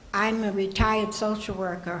 I'm a retired social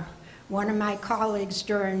worker. One of my colleagues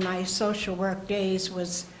during my social work days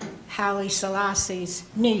was Haile Selassie's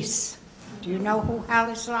niece. Do you know who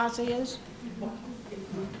Haile Selassie is?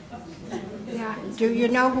 Yeah. Do you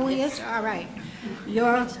know who he is? All right.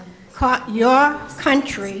 Your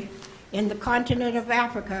country in the continent of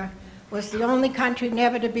Africa was the only country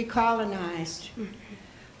never to be colonized.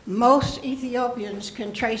 Most Ethiopians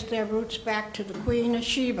can trace their roots back to the Queen of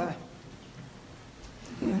Sheba.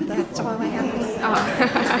 That's all I have to say.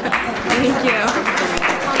 Thank you.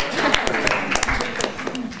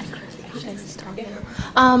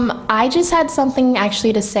 I just had something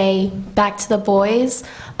actually to say back to the boys.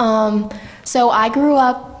 So I grew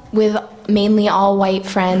up with mainly all white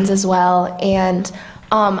friends as well, and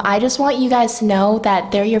I just want you guys to know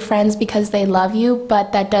that they're your friends because they love you,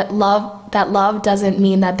 but that love doesn't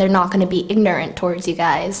mean that they're not going to be ignorant towards you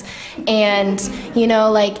guys. And you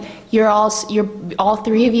know, like, you're all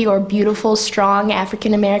three of you are beautiful, strong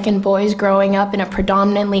African American boys growing up in a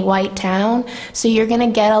predominantly white town. So you're gonna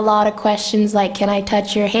get a lot of questions like, can I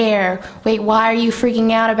touch your hair? Wait, why are you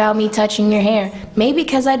freaking out about me touching your hair? Maybe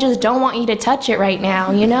because I just don't want you to touch it right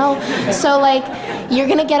now, you know? So like, you're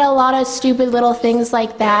gonna get a lot of stupid little things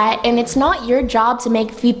like that, and it's not your job to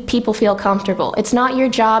make people feel comfortable. It's not your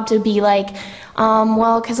job to be like,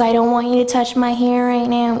 well, because I don't want you to touch my hair right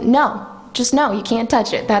now. No. Just no, you can't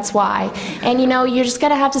touch it, that's why. And you know, you're just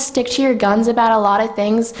gonna have to stick to your guns about a lot of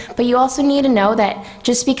things, but you also need to know that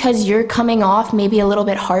just because you're coming off maybe a little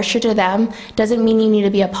bit harsher to them doesn't mean you need to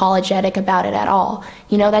be apologetic about it at all.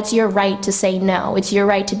 You know, that's your right to say no. It's your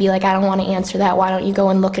right to be like, I don't want to answer that, why don't you go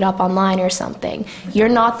and look it up online or something. You're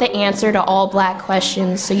not the answer to all black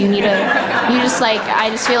questions, so you need to, I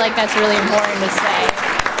just feel like that's really important to say.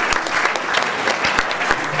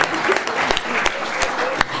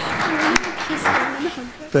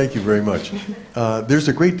 Thank you very much. There's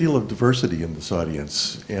a great deal of diversity in this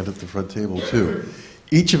audience and at the front table too.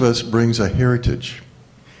 Each of us brings a heritage,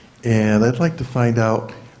 and I'd like to find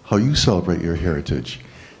out how you celebrate your heritage.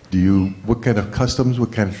 What kind of customs,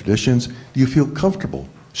 what kind of traditions do you feel comfortable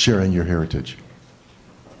sharing your heritage?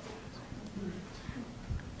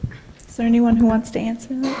 Is there anyone who wants to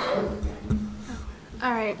answer that?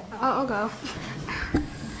 All right, I'll go.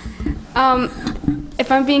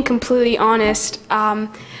 If I'm being completely honest,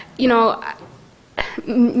 you know,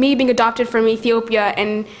 me being adopted from Ethiopia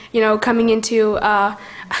and, you know, coming into,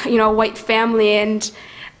 you know, a white family, and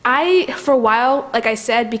for a while, like I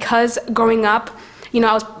said, because growing up, you know,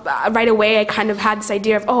 I was, right away I kind of had this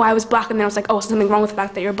idea of, oh, I was black, and then I was like, oh, something wrong with the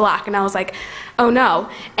fact that you're black, and I was like, oh no.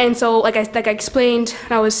 And so, like I explained,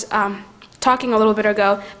 and I was talking a little bit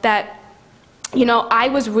ago, that, you know, I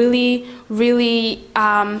was really, really,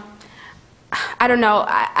 I don't know,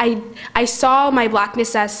 I saw my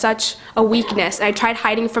blackness as such a weakness, and I tried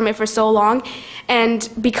hiding from it for so long, and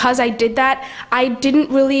because I did that, I didn't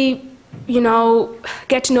really, you know,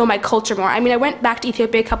 get to know my culture more. I mean, I went back to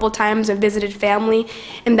Ethiopia a couple times and visited family,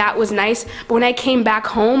 and that was nice, but when I came back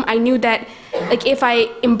home, I knew that, like, if I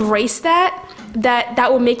embraced that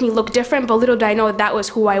would make me look different, but little did I know that was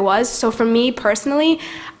who I was. So for me personally,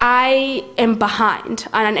 I am behind,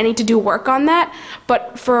 and I need to do work on that.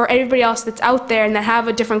 But for everybody else that's out there and that have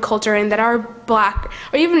a different culture and that are black,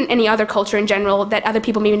 or even any other culture in general that other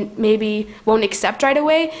people maybe won't accept right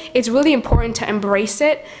away, it's really important to embrace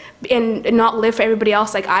it and not live for everybody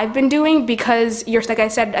else like I've been doing, because you're, like I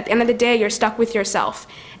said, at the end of the day, you're stuck with yourself.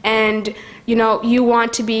 And, you know, you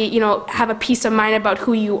want to be, you know, have a peace of mind about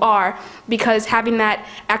who you are, because having that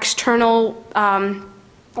external, I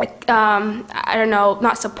don't know,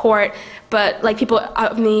 not support, but like people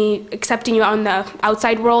accepting you on the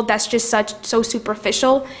outside world, that's just so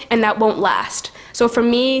superficial, and that won't last. So for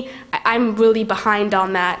me, I'm really behind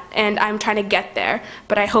on that, and I'm trying to get there,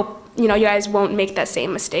 but I hope, you know, you guys won't make that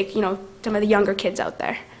same mistake, you know, some of the younger kids out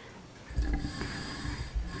there.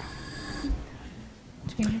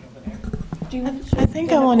 I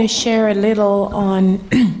think I want to share a little on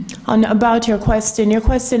about your question. Your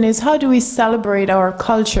question is, how do we celebrate our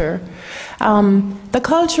culture? The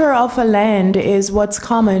culture of a land is what's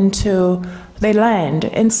common to the land,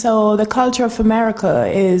 and so the culture of America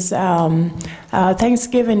is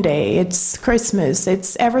Thanksgiving Day, it's Christmas,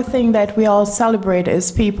 it's everything that we all celebrate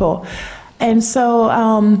as people. And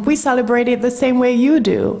so we celebrate it the same way you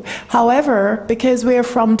do. However, because we are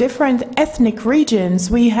from different ethnic regions,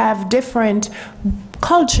 we have different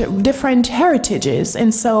culture, different heritages.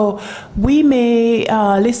 And so we may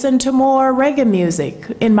listen to more reggae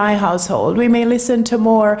music in my household. We may listen to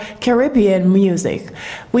more Caribbean music.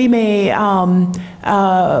 We may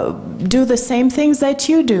do the same things that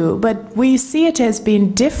you do, but we see it as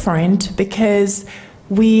being different because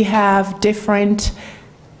we have different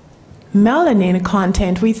melanin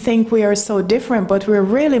content. We think we are so different, but we're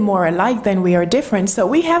really more alike than we are different. So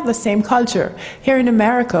we have the same culture here in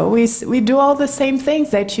America. We do all the same things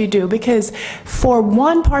that you do, because for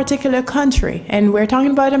one particular country, and we're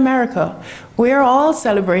talking about America, we're all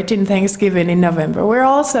celebrating Thanksgiving in November. We're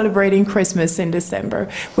all celebrating Christmas in December.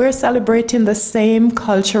 We're celebrating the same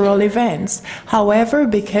cultural events. However,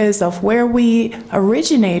 because of where we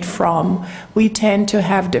originate from, we tend to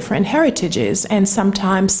have different heritages. And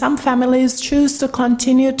sometimes some families choose to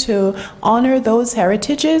continue to honor those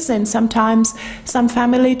heritages, and sometimes some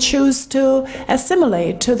families choose to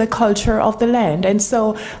assimilate to the culture of the land. And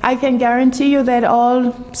so I can guarantee you that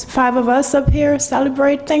all 5 of us up here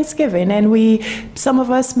celebrate Thanksgiving, and some of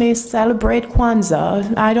us may celebrate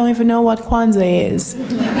Kwanzaa. I don't even know what Kwanzaa is.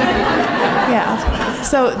 Yeah.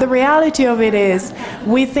 So the reality of it is,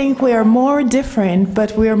 we think we are more different,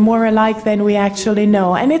 but we are more alike than we actually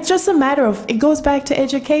know. And it's just a matter of, it goes back to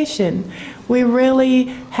education. We really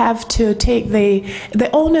have to take the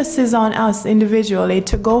onus is on us individually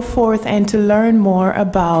to go forth and to learn more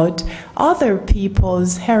about other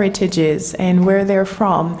people's heritages and where they're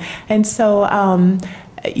from. And so,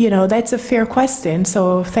 that's a fair question,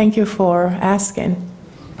 so thank you for asking.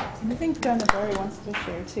 I think Donna Barry wants to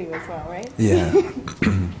share too as well, right? Yeah.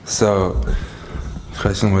 So, the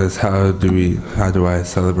question was, how do I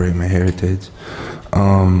celebrate my heritage?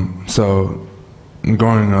 So,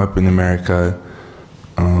 growing up in America,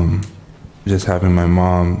 just having my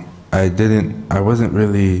mom, I wasn't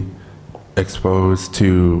really exposed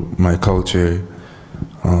to my culture,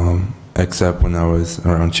 except when I was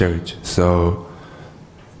around church. So,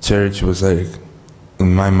 church was like,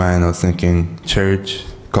 in my mind, I was thinking, church,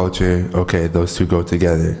 culture, okay, those two go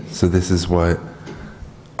together. So this is what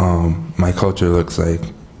my culture looks like.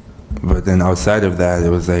 But then outside of that, it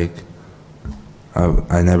was like,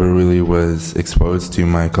 I never really was exposed to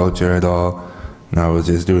my culture at all. And I was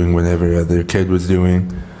just doing whatever other kid was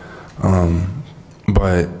doing.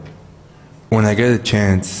 But when I get a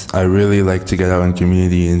chance, I really like to get out in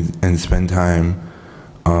community and spend time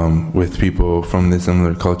with people from the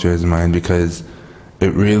similar culture as mine, because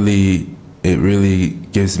it really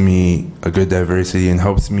gives me a good diversity and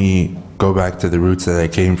helps me go back to the roots that I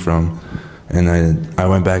came from. And I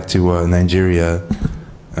went back to Nigeria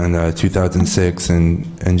in 2006,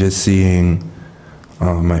 and just seeing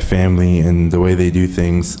my family and the way they do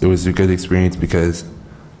things, it was a good experience, because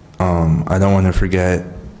I don't want to forget,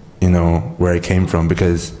 where I came from,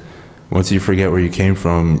 because once you forget where you came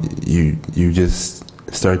from, you just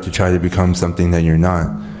start to try to become something that you're not.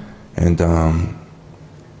 And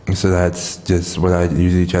so that's just what I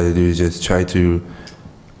usually try to do, is just try to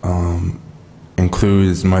include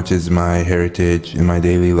as much as my heritage in my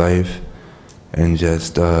daily life, and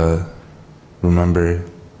just remember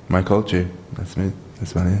my culture. That's it.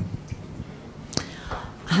 That's about it.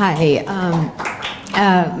 Hi,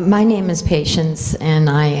 my name is Patience, and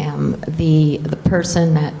I am the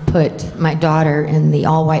person that put my daughter in the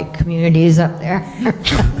all-white communities up there.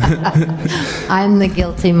 I'm the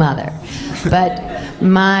guilty mother. But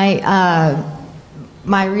my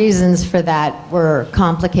reasons for that were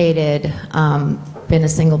complicated. Been a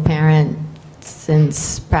single parent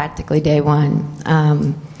since practically day one.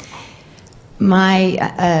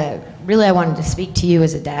 Really, I wanted to speak to you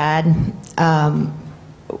as a dad.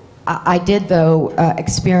 I did, though,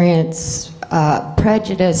 experience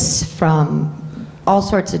prejudice from all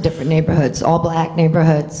sorts of different neighborhoods, all black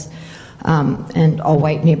neighborhoods, and all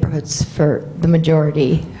white neighborhoods for the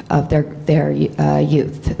majority of their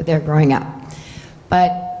youth, their growing up.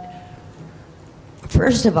 But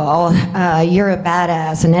first of all, you're a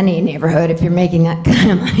badass in any neighborhood if you're making that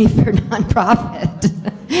kind of money for nonprofit.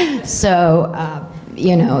 So,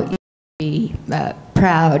 you be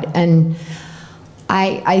proud. And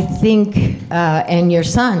I think, and your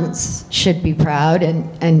sons should be proud,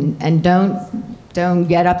 and don't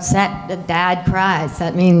get upset that Dad cries.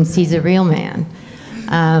 That means he's a real man.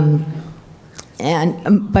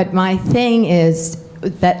 But my thing is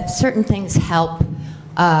that certain things help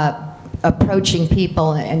approaching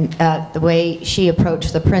people, and the way she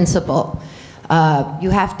approached the principal.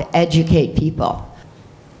 You have to educate people.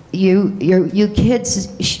 You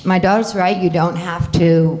kids, my daughter's right, you don't have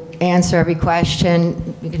to answer every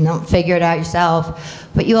question, you can figure it out yourself,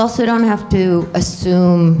 but you also don't have to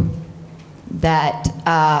assume that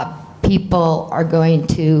people are going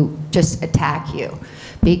to just attack you,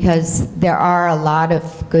 because there are a lot of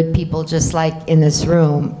good people just like in this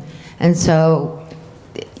room. And so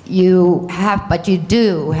but you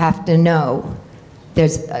do have to know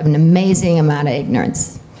there's an amazing amount of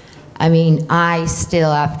ignorance. I mean, I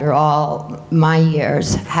still, after all my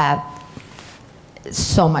years, have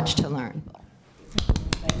so much to learn.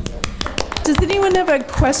 Does anyone have a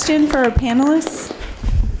question for our panelists?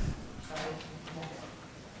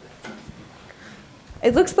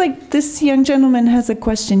 It looks like this young gentleman has a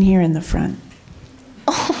question here in the front.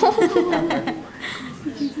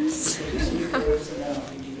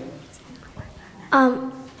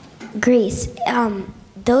 Grace,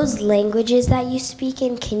 those languages that you speak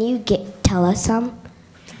in, can you tell us some?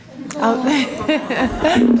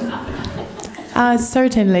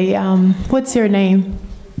 Certainly. What's your name?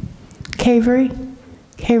 Kaveri?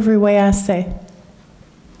 Kaveri Wayase.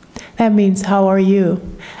 That means, how are you?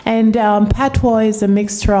 And patois is a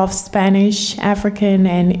mixture of Spanish, African,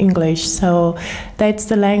 and English. So that's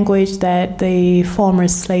the language that the former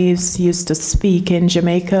slaves used to speak in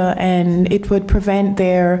Jamaica, and it would prevent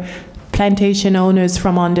their plantation owners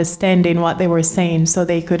from understanding what they were saying, so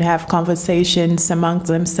they could have conversations amongst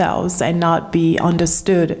themselves and not be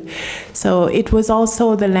understood. So it was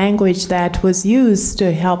also the language that was used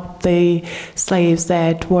to help the slaves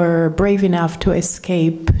that were brave enough to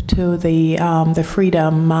escape to the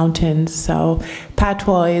Freedom Mountains. So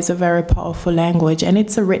patois is a very powerful language, and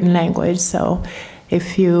it's a written language. So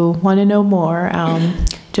if you want to know more,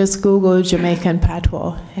 just Google Jamaican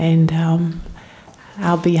patois, and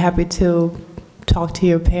I'll be happy to talk to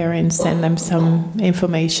your parents, send them some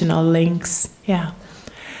informational links. Yeah.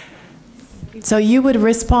 So you would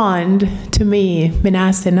respond to me,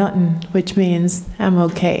 Minase Nothing, which means I'm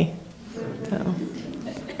okay.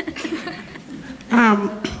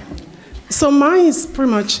 So mine is pretty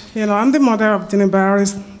much, I'm the mother of Dini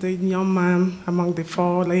Barris, the young man among the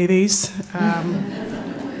 4 ladies.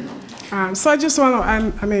 So I just want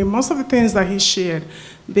to, I mean, most of the things that he shared,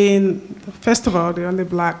 being, first of all, the only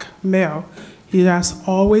black male, he has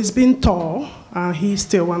always been tall. He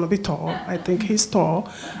still want to be tall. I think he's tall.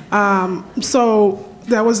 So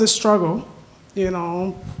there was a struggle,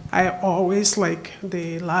 I always, like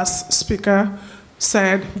the last speaker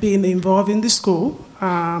said, being involved in the school,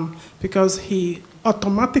 because he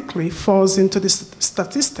automatically falls into this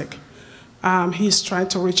statistic. He's trying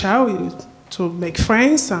to reach out to make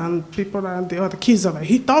friends, and people and the other kids are like,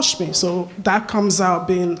 he touched me. So that comes out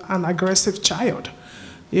being an aggressive child.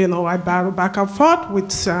 I battle back and forth with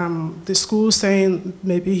the school saying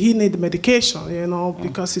maybe he needs medication,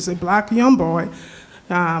 because he's a black young boy.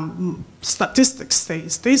 Statistics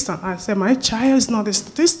says this, and I said, my child is not a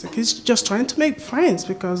statistic. He's just trying to make friends,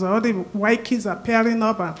 because all the white kids are pairing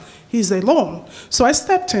up and he's alone. So I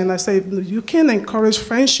stepped in. I said, you can encourage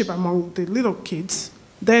friendship among the little kids.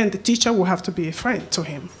 Then the teacher will have to be a friend to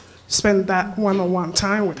him, spend that one-on-one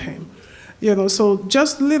time with him. So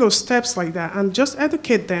just little steps like that, and just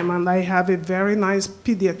educate them. And I have a very nice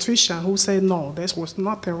pediatrician who said, no, there was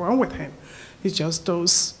nothing wrong with him. It's just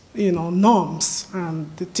those, norms.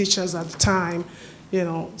 And the teachers at the time,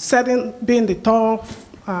 being the tall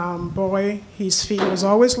boy, his feet was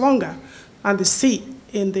always longer. And the seat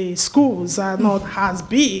in the schools are not as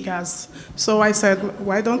big as, so I said,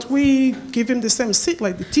 why don't we give him the same seat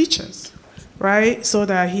like the teachers, right? So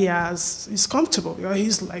that he's comfortable.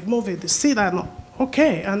 He's like moving the seat, are not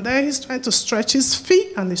okay. And then he's trying to stretch his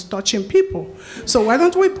feet and he's touching people. So why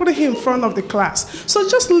don't we put him in front of the class? So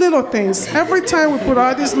just little things. Every time we put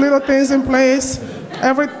all these little things in place,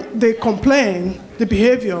 they complain, the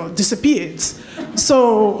behavior disappears.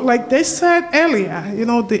 So, like they said earlier,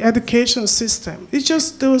 the education system, it's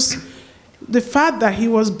just the fact that he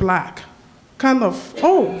was black, kind of,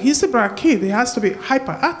 oh, he's a black kid, he has to be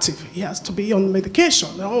hyperactive, he has to be on medication,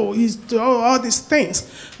 he's all these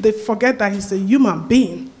things. They forget that he's a human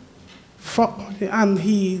being, and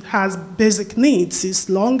he has basic needs. He's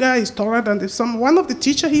longer, he's taller than one of the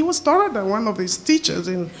teachers, he was taller than one of his teachers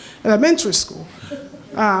in elementary school.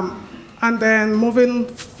 And then moving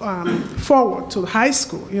forward to high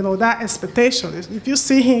school, that expectation. If you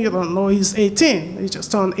see him, you don't know he's 18. He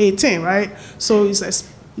just turned 18, right? So it's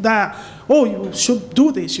that, oh, you should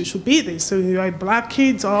do this, you should be this. So you're like black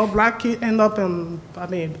kids, all black kids end up in,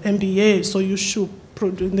 NBA, so you should,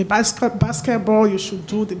 in the basketball, you should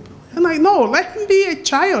do the, and I know, let him be a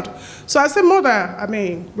child. So I said, mother,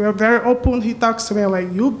 we're very open. He talks to me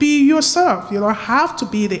like, you be yourself. You don't have to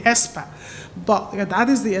be the expert. But that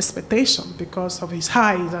is the expectation because of his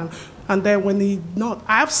height. And then when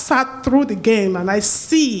I've sat through the game and I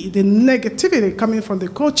see the negativity coming from the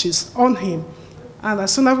coaches on him. And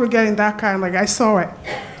as soon as we get in that car, like I saw it,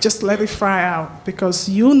 just let it fly out because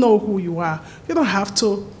you know who you are. You don't have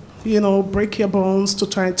to, break your bones to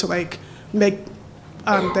try to like make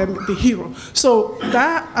them the hero. So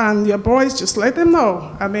that and your boys, just let them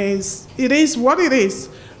know. I mean, it is what it is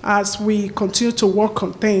as we continue to work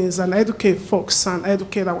on things and educate folks and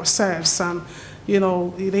educate ourselves. And,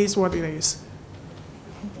 it is what it is.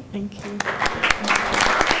 Thank you.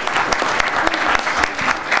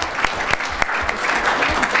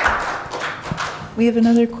 We have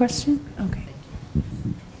another question? Okay.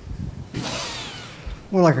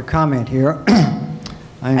 More like a comment here.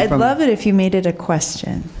 I'd love it if you made it a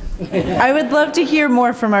question. I would love to hear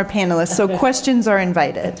more from our panelists, so questions are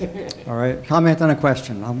invited. All right, comment on a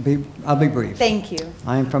question. I'll be brief. Thank you.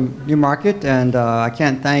 I am from Newmarket, and I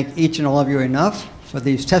can't thank each and all of you enough for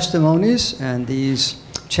these testimonies and these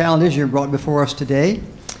challenges you brought before us today.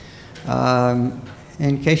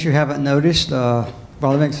 In case you haven't noticed, well,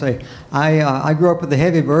 let me say, I grew up with a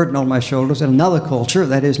heavy burden on my shoulders in another culture,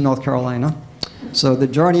 that is North Carolina. So the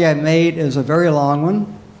journey I've made is a very long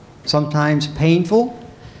one, sometimes painful,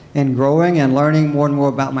 in growing and learning more and more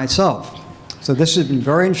about myself. So this has been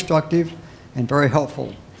very instructive and very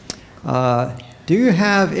helpful. Do you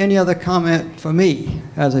have any other comment for me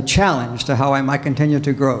as a challenge to how I might continue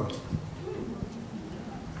to grow?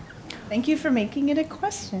 Thank you for making it a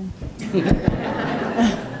question.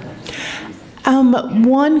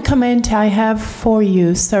 One comment I have for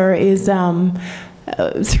you, sir, is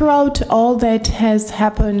throughout all that has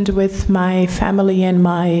happened with my family and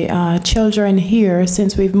my children here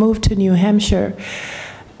since we've moved to New Hampshire,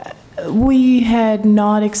 we had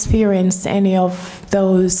not experienced any of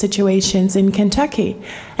those situations in Kentucky.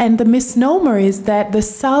 And the misnomer is that the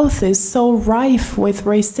South is so rife with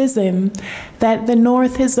racism that the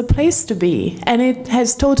North is the place to be. And it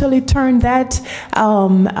has totally turned that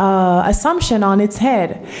assumption on its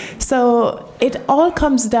head. So it all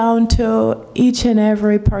comes down to each and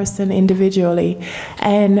every person individually.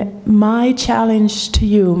 And my challenge to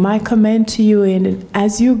you, my comment to you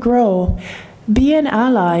as you grow, be an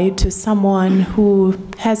ally to someone who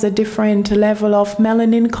has a different level of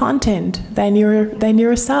melanin content than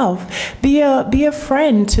yourself. Be a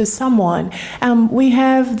friend to someone. We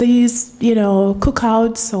have these,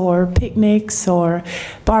 cookouts or picnics or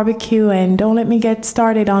barbecue, and don't let me get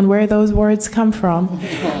started on where those words come from.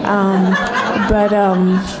 But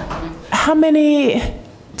how many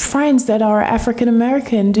friends that are African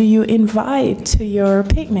American do you invite to your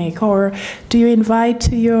picnic, or do you invite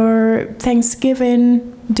to your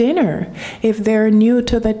Thanksgiving dinner if they're new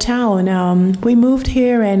to the town? We moved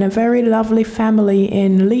here, and a very lovely family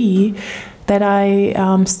in Lee that I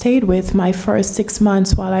stayed with my first 6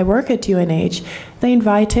 months while I work at UNH, they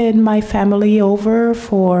invited my family over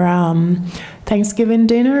for Thanksgiving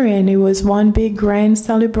dinner, and it was one big grand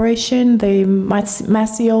celebration. The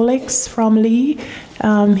Maciolics from Lee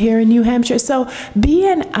here in New Hampshire. So be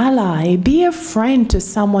an ally, be a friend to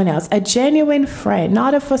someone else, a genuine friend,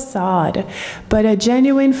 not a facade, but a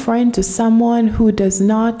genuine friend to someone who does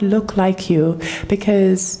not look like you,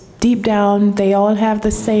 because deep down, they all have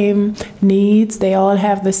the same needs, they all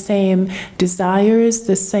have the same desires,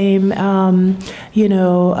 the same,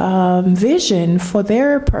 vision for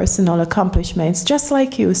their personal accomplishments, just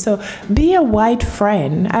like you. So be a white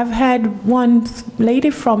friend. I've had one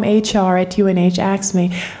lady from HR at UNH ask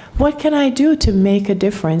me, what can I do to make a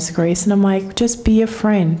difference, Grace? And I'm like, just be a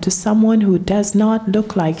friend to someone who does not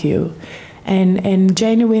look like you. And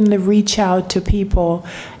genuinely reach out to people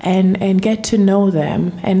and get to know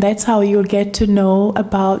them. And that's how you'll get to know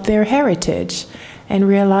about their heritage and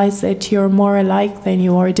realize that you're more alike than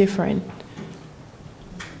you are different.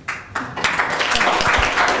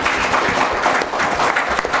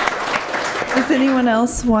 Does anyone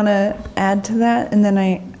else want to add to that? And then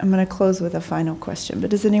I'm going to close with a final question. But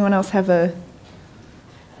does anyone else have a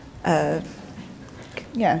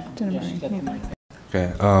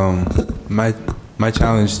Okay, my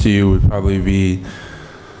challenge to you would probably be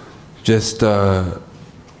just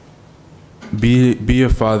be a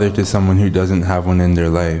father to someone who doesn't have one in their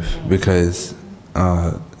life, because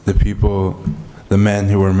the men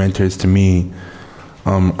who were mentors to me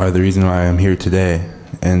are the reason why I'm here today.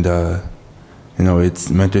 And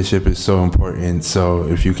mentorship is so important. So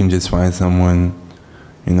if you can just find someone,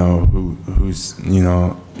 who's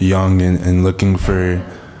young and looking for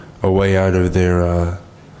a way out of their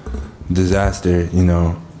disaster,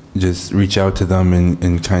 just reach out to them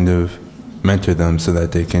and kind of mentor them so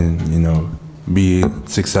that they can, be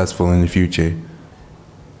successful in the future.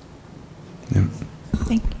 Yeah.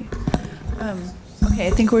 Thank you. Okay,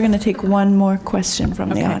 I think we're going to take one more question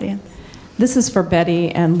from the audience. this is for Betty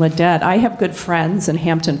and Ladette. I have good friends in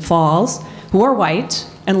Hampton Falls who are white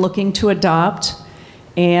and looking to adopt.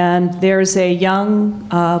 And there's a young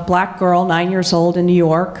black girl, 9 years old in New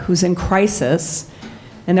York, who's in crisis.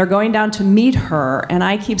 And they're going down to meet her. And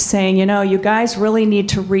I keep saying, you know, you guys really need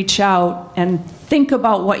to reach out and think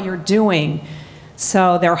about what you're doing.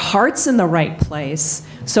 So their heart's in the right place.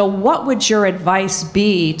 So what would your advice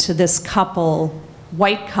be to this couple,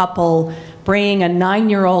 white couple, bringing a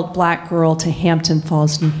 9-year-old black girl to Hampton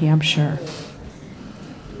Falls, New Hampshire?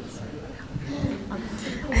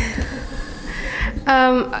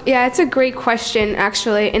 Yeah, it's a great question,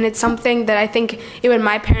 actually, and it's something that I think when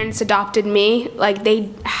my parents adopted me, like they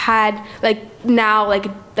had, now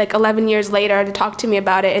 11 years later to talk to me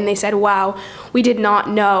about it, and they said, wow, we did not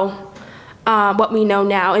know what we know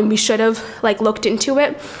now, and we should have looked into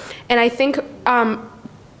it. And I think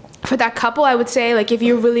for that couple, I would say, if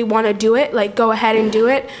you really want to do it, go ahead and do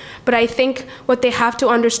it. But I think what they have to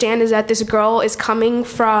understand is that this girl is coming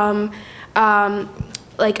from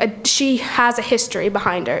she has a history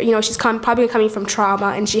behind her. You know, she's probably coming from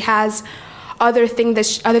trauma, and she has other things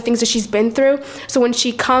that she's been through. So when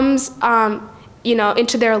she comes,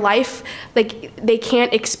 into their life, they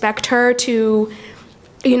can't expect her to,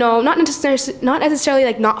 not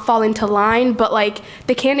necessarily not fall into line, but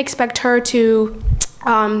they can't expect her to,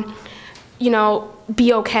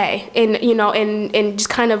 be okay and just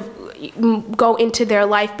kind of go into their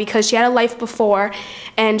life, because she had a life before,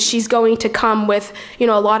 and she's going to come with a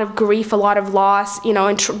lot of grief, a lot of loss,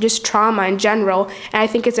 and just trauma in general. And I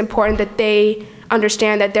think it's important that they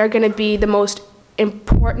understand that they're going to be the most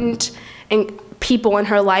important people in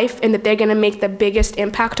her life, and that they're going to make the biggest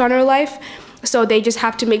impact on her life. So they just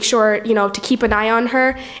have to make sure, to keep an eye on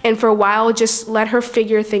her, and for a while just let her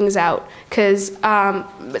figure things out, because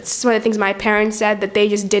it's one of the things my parents said that they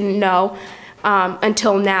just didn't know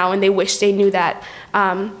until now, and they wish they knew that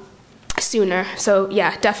sooner. So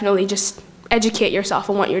yeah, definitely just educate yourself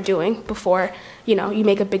on what you're doing before you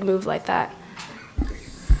make a big move like that.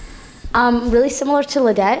 Really similar to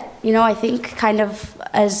Ladette, I think kind of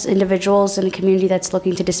as individuals in a community that's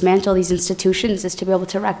looking to dismantle these institutions is to be able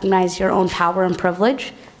to recognize your own power and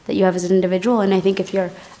privilege that you have as an individual. And I think if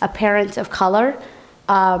you're a parent of color,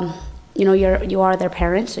 you are their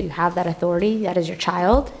parent, so you have that authority. That is your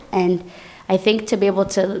child. And I think to be able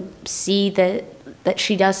to see that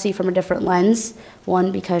she does see from a different lens,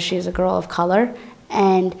 one, because she is a girl of color,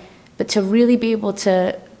 but to really be able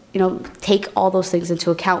to take all those things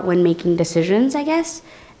into account when making decisions, I guess.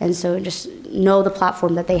 And so just know the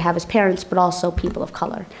platform that they have as parents, but also people of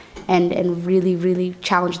color, and really, really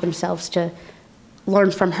challenge themselves to learn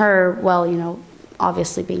from her while,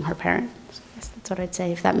 obviously being her parent. So I guess that's what I'd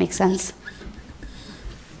say, if that makes sense.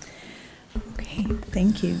 Okay,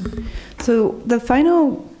 thank you. So the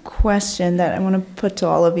final question that I want to put to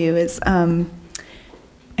all of you is, I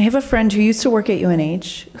have a friend who used to work at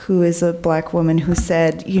UNH, who is a black woman, who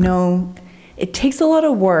said, it takes a lot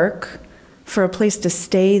of work for a place to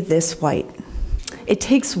stay this white. It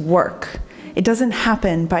takes work. It doesn't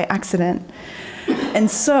happen by accident.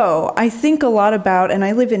 And so I think a lot about, and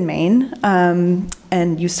I live in Maine,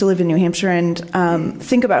 and used to live in New Hampshire, and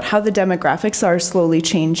think about how the demographics are slowly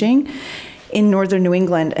changing in northern New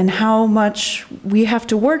England, and how much we have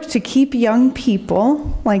to work to keep young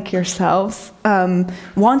people like yourselves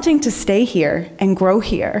wanting to stay here and grow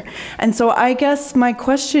here. And so I guess my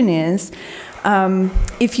question is,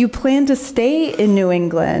 if you plan to stay in New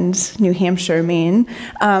England, New Hampshire, Maine,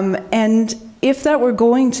 and if that were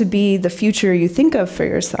going to be the future you think of for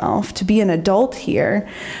yourself, to be an adult here,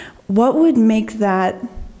 what would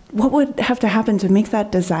have to happen to make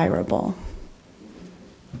that desirable?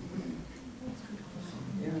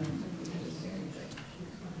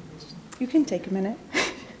 You can take a minute.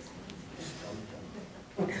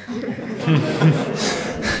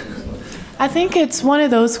 I think it's one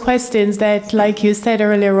of those questions that, like you said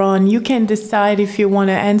earlier on, you can decide if you want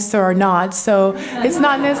to answer or not. So it's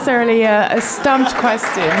not necessarily a stumped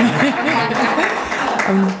question.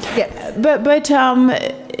 But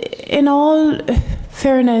in all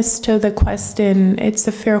fairness to the question, it's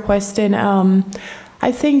a fair question.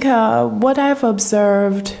 I think what I've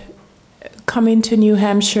observed coming to New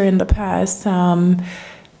Hampshire in the past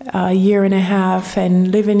a year and a half,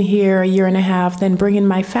 and living here a year and a half, then bringing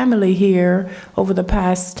my family here over the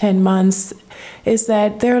past 10 months, is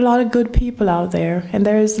that there are a lot of good people out there, and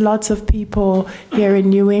there's lots of people here in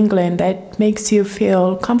New England that makes you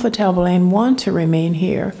feel comfortable and want to remain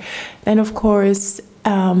here. Then of course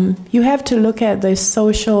you have to look at the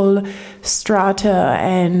social strata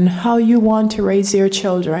and how you want to raise your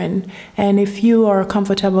children. And if you are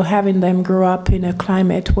comfortable having them grow up in a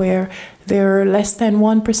climate where there are less than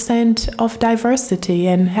 1% of diversity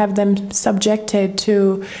and have them subjected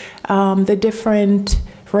to the different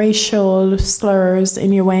racial slurs,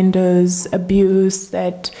 innuendos, abuse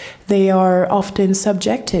that they are often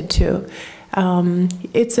subjected to.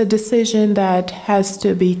 It's a decision that has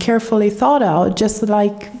to be carefully thought out, just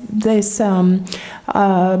like this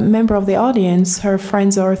member of the audience, her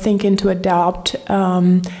friends are thinking to adopt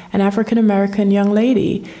an African-American young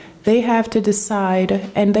lady. They have to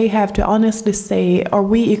decide, and they have to honestly say, are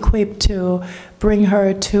we equipped to bring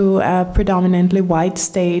her to a predominantly white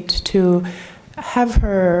state to have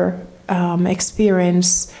her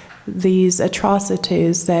experience these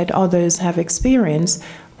atrocities that others have experienced?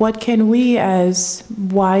 What can we as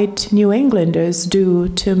white New Englanders do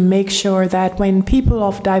to make sure that when people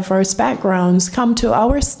of diverse backgrounds come to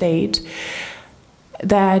our state,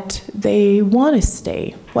 that they want to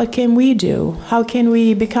stay? What can we do? How can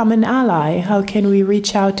we become an ally? How can we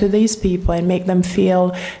reach out to these people and make them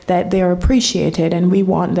feel that they're appreciated and we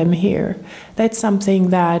want them here? That's something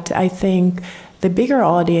that I think the bigger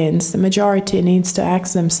audience, the majority, needs to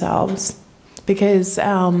ask themselves. Because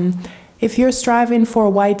if you're striving for a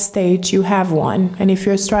white state, you have one. And if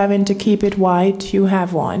you're striving to keep it white, you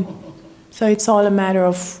have one. So it's all a matter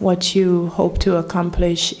of what you hope to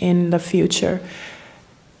accomplish in the future.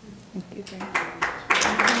 Thank you.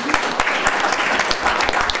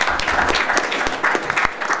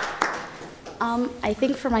 I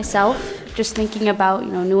think for myself, just thinking about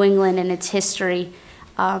New England and its history,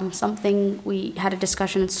 something we had a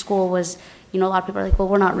discussion at school was, a lot of people are like, well,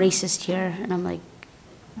 we're not racist here. And I'm like,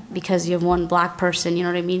 because you have one black person, you know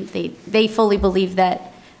what I mean? They fully believe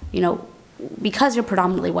that, because you're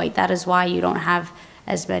predominantly white, that is why you don't have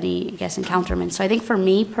as many, I guess, encounterments. So I think for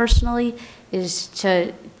me personally is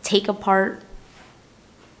to take apart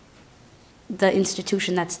the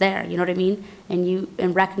institution that's there, you know what I mean?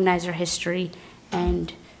 And recognize your history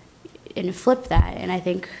and flip that. And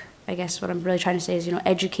I guess what I'm really trying to say is,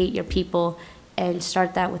 educate your people and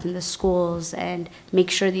start that within the schools and make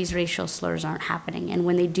sure these racial slurs aren't happening. And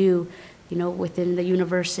when they do, within the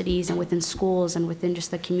universities and within schools and within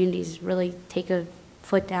just the communities, really take a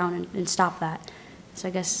foot down and stop that. So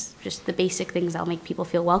I guess just the basic things that'll make people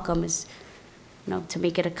feel welcome is, to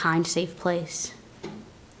make it a kind, safe place.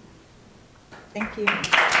 Thank you.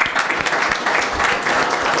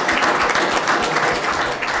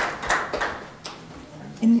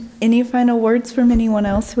 Any final words from anyone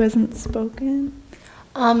else who hasn't spoken?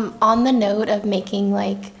 On the note of making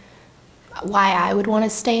why I would want to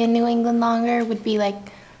stay in New England longer would be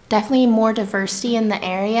definitely more diversity in the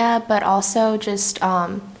area, but also just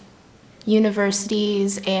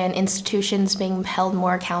universities and institutions being held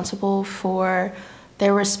more accountable for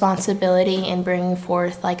their responsibility in bringing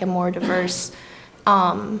forth a more diverse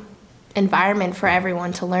environment for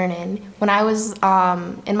everyone to learn in. When I was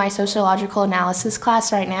in my sociological analysis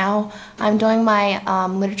class right now, I'm doing my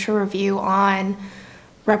literature review on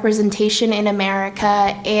representation in America,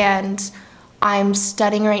 and I'm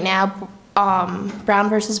studying right now Brown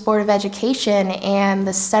versus Board of Education and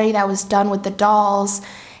the study that was done with the dolls,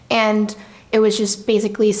 and it was just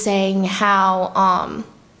basically saying how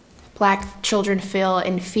Black children feel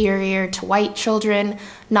inferior to white children,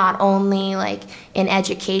 not only in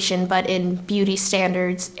education, but in beauty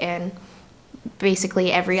standards and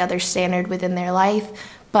basically every other standard within their life.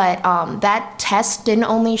 But that test didn't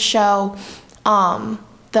only show the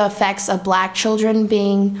effects of Black children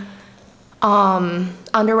being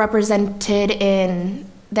underrepresented in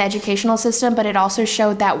the educational system, but it also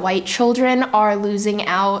showed that white children are losing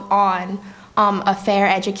out on a fair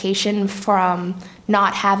education from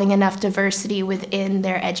not having enough diversity within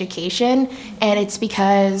their education. And it's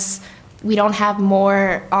because we don't have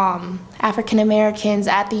more African Americans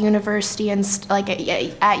at the university and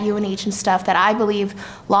at UNH and stuff, that I believe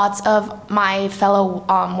lots of my fellow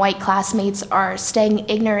white classmates are staying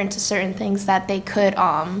ignorant to certain things that they could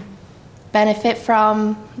benefit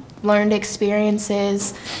from, learned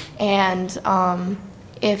experiences, and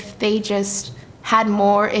if they just had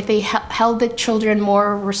more, if they held the children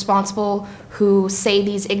more responsible who say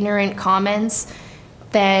these ignorant comments,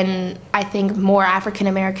 then I think more African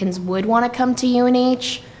Americans would want to come to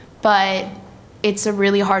UNH, but it's a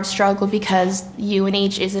really hard struggle because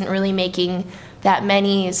UNH isn't really making that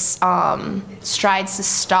many strides to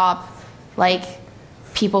stop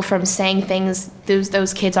people from saying things.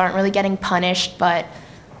 Those kids aren't really getting punished, but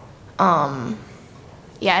yeah,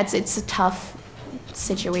 it's a tough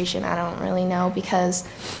situation. I don't really know, because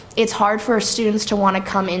it's hard for students to want to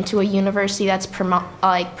come into a university that's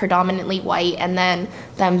predominantly white, and then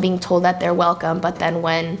them being told that they're welcome, but then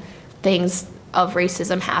when things of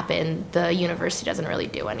racism happen, the university doesn't really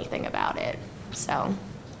do anything about it. So,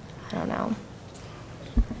 I don't know.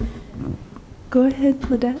 Go ahead,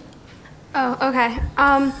 Ladette. Oh, okay.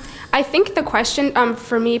 I think the question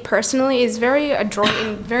for me personally is very adroit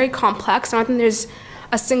and very complex. I don't think there's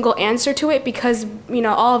a single answer to it, because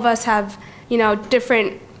all of us have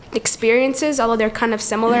different experiences. Although they're kind of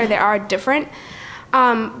similar, they are different.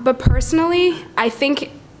 But personally, I think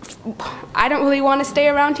I don't really want to stay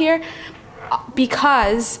around here,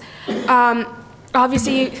 because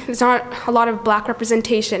obviously there's not a lot of black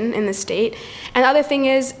representation in the state. And the other thing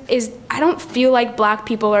is I don't feel like black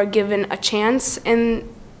people are given a chance in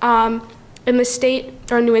the state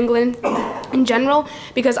or New England in general,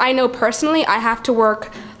 because I know personally I have to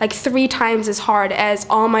work like 3 times as hard as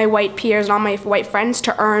all my white peers and all my white friends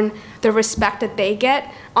to earn the respect that they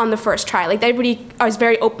get on the first try. Like, everybody is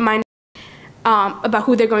very open-minded about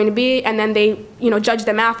who they're going to be, and then they judge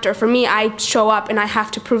them after. For me, I show up and I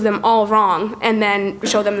have to prove them all wrong, and then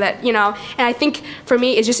show them that and I think for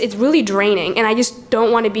me it's really draining, and I just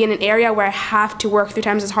don't want to be in an area where I have to work 3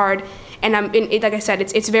 times as hard, and like I said,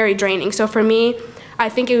 it's very draining. So for me, I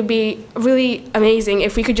think it would be really amazing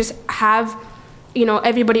if we could just have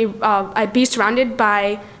everybody be surrounded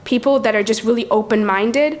by people that are just really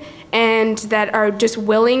open-minded and that are just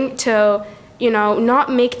willing to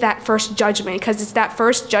not make that first judgment, because it's that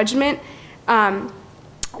first judgment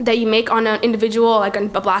that you make on an individual, like a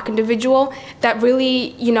black individual, that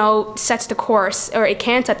really, sets the course, or it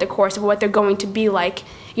can set the course of what they're going to be like,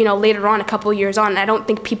 later on, a couple of years on. And I don't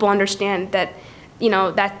think people understand that,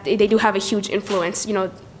 that they do have a huge influence,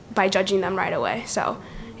 by judging them right away. So,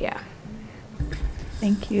 yeah.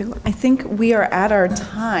 Thank you. I think we are at our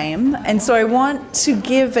time, and so I want to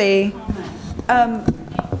give a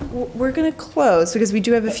we're going to close because we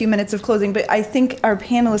do have a few minutes of closing, but I think our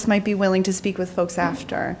panelists might be willing to speak with folks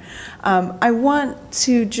after. I want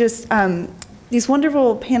to just, these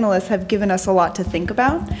wonderful panelists have given us a lot to think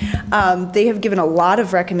about. They have given a lot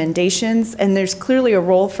of recommendations, and there's clearly a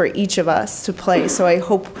role for each of us to play, so I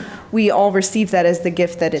hope we all receive that as the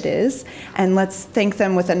gift that it is. And let's thank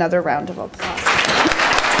them with another round of applause.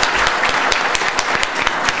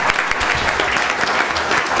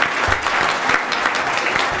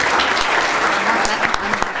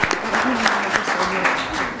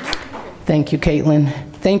 Thank you, Caitlin.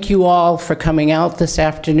 Thank you all for coming out this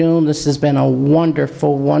afternoon. This has been a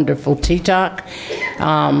wonderful, wonderful tea talk.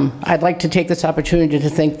 I'd like to take this opportunity to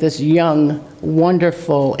thank this young,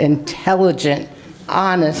 wonderful, intelligent,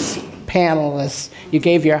 honest panelists. You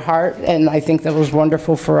gave your heart, and I think that was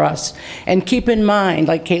wonderful for us. And keep in mind,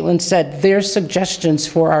 like Caitlin said, there's suggestions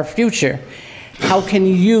for our future. How can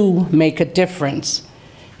you make a difference?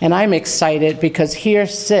 And I'm excited because here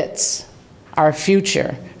sits our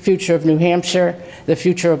future of New Hampshire, the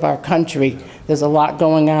future of our country. There's a lot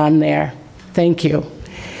going on there. Thank you.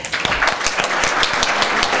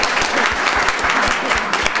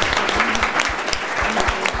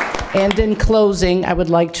 And in closing, I would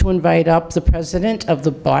like to invite up the president of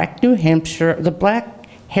the Black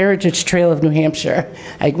Heritage Trail of New Hampshire.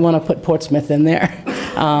 I want to put Portsmouth in there.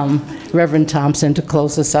 Reverend Thompson, to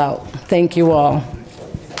close us out. Thank you all.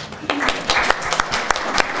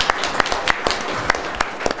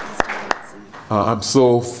 I'm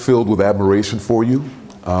so filled with admiration for you,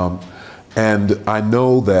 and I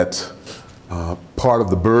know that part of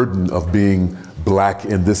the burden of being black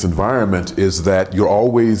in this environment is that you're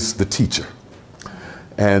always the teacher,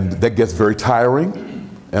 and that gets very tiring.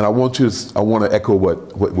 And I want to echo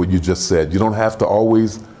what you just said. You don't have to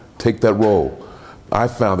always take that role. I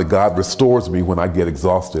found that God restores me when I get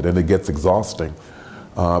exhausted, and it gets exhausting,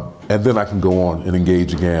 and then I can go on and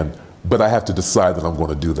engage again. But I have to decide that I'm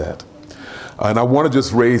going to do that. And I want to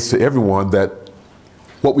just raise to everyone that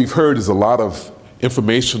what we've heard is a lot of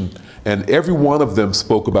information, and every one of them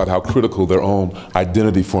spoke about how critical their own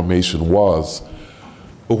identity formation was.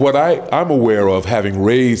 But what I'm aware of, having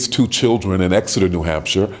raised 2 children in Exeter, New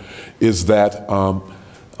Hampshire, is that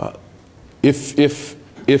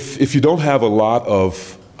if you don't have a lot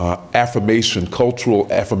of affirmation, cultural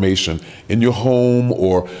affirmation in your home,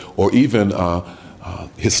 or even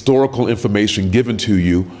historical information given to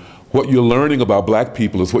you, what you're learning about black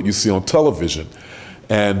people is what you see on television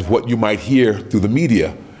and what you might hear through the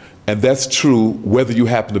media. And that's true whether you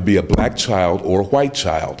happen to be a black child or a white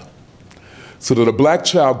child. So that a black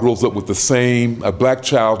child grows up with a black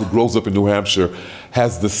child who grows up in New Hampshire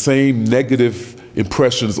has the same negative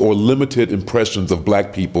impressions or limited impressions of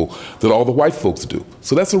black people that all the white folks do.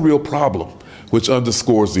 So that's a real problem, which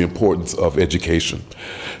underscores the importance of education.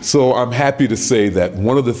 So I'm happy to say that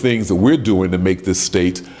one of the things that we're doing to make this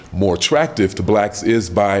state more attractive to blacks is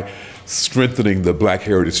by strengthening the Black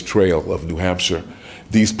Heritage Trail of New Hampshire.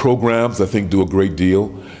 These programs, I think, do a great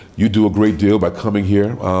deal. You do a great deal by coming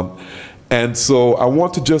here. And so I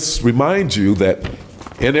want to just remind you that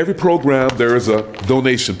in every program there is a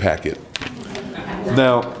donation packet.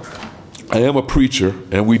 Now, I am a preacher,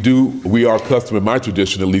 and we are accustomed in my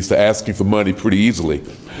tradition, at least, to asking for money pretty easily.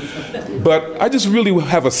 But I just really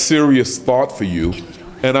have a serious thought for you,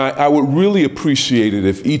 and I would really appreciate it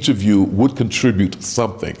if each of you would contribute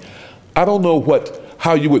something. I don't know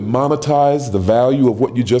how you would monetize the value of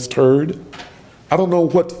what you just heard. I don't know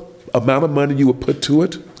what amount of money you would put to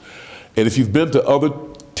it. And if you've been to other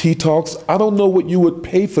Tea Talks, I don't know what you would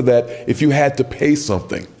pay for that if you had to pay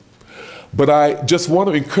something. But I just want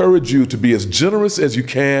to encourage you to be as generous as you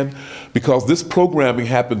can, because this programming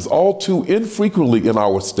happens all too infrequently in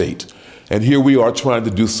our state. And here we are trying to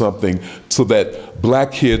do something so that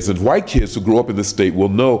black kids and white kids who grow up in this state will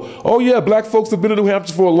know, oh yeah, black folks have been in New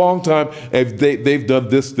Hampshire for a long time, and they've done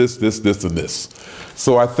this, and this.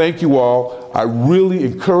 So I thank you all. I really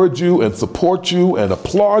encourage you and support you and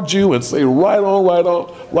applaud you and say right on, right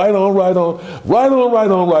on, right on, right on, right on,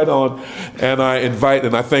 right on, right on. And I invite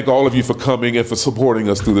and I thank all of you for coming and for supporting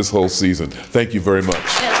us through this whole season. Thank you very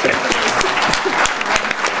much.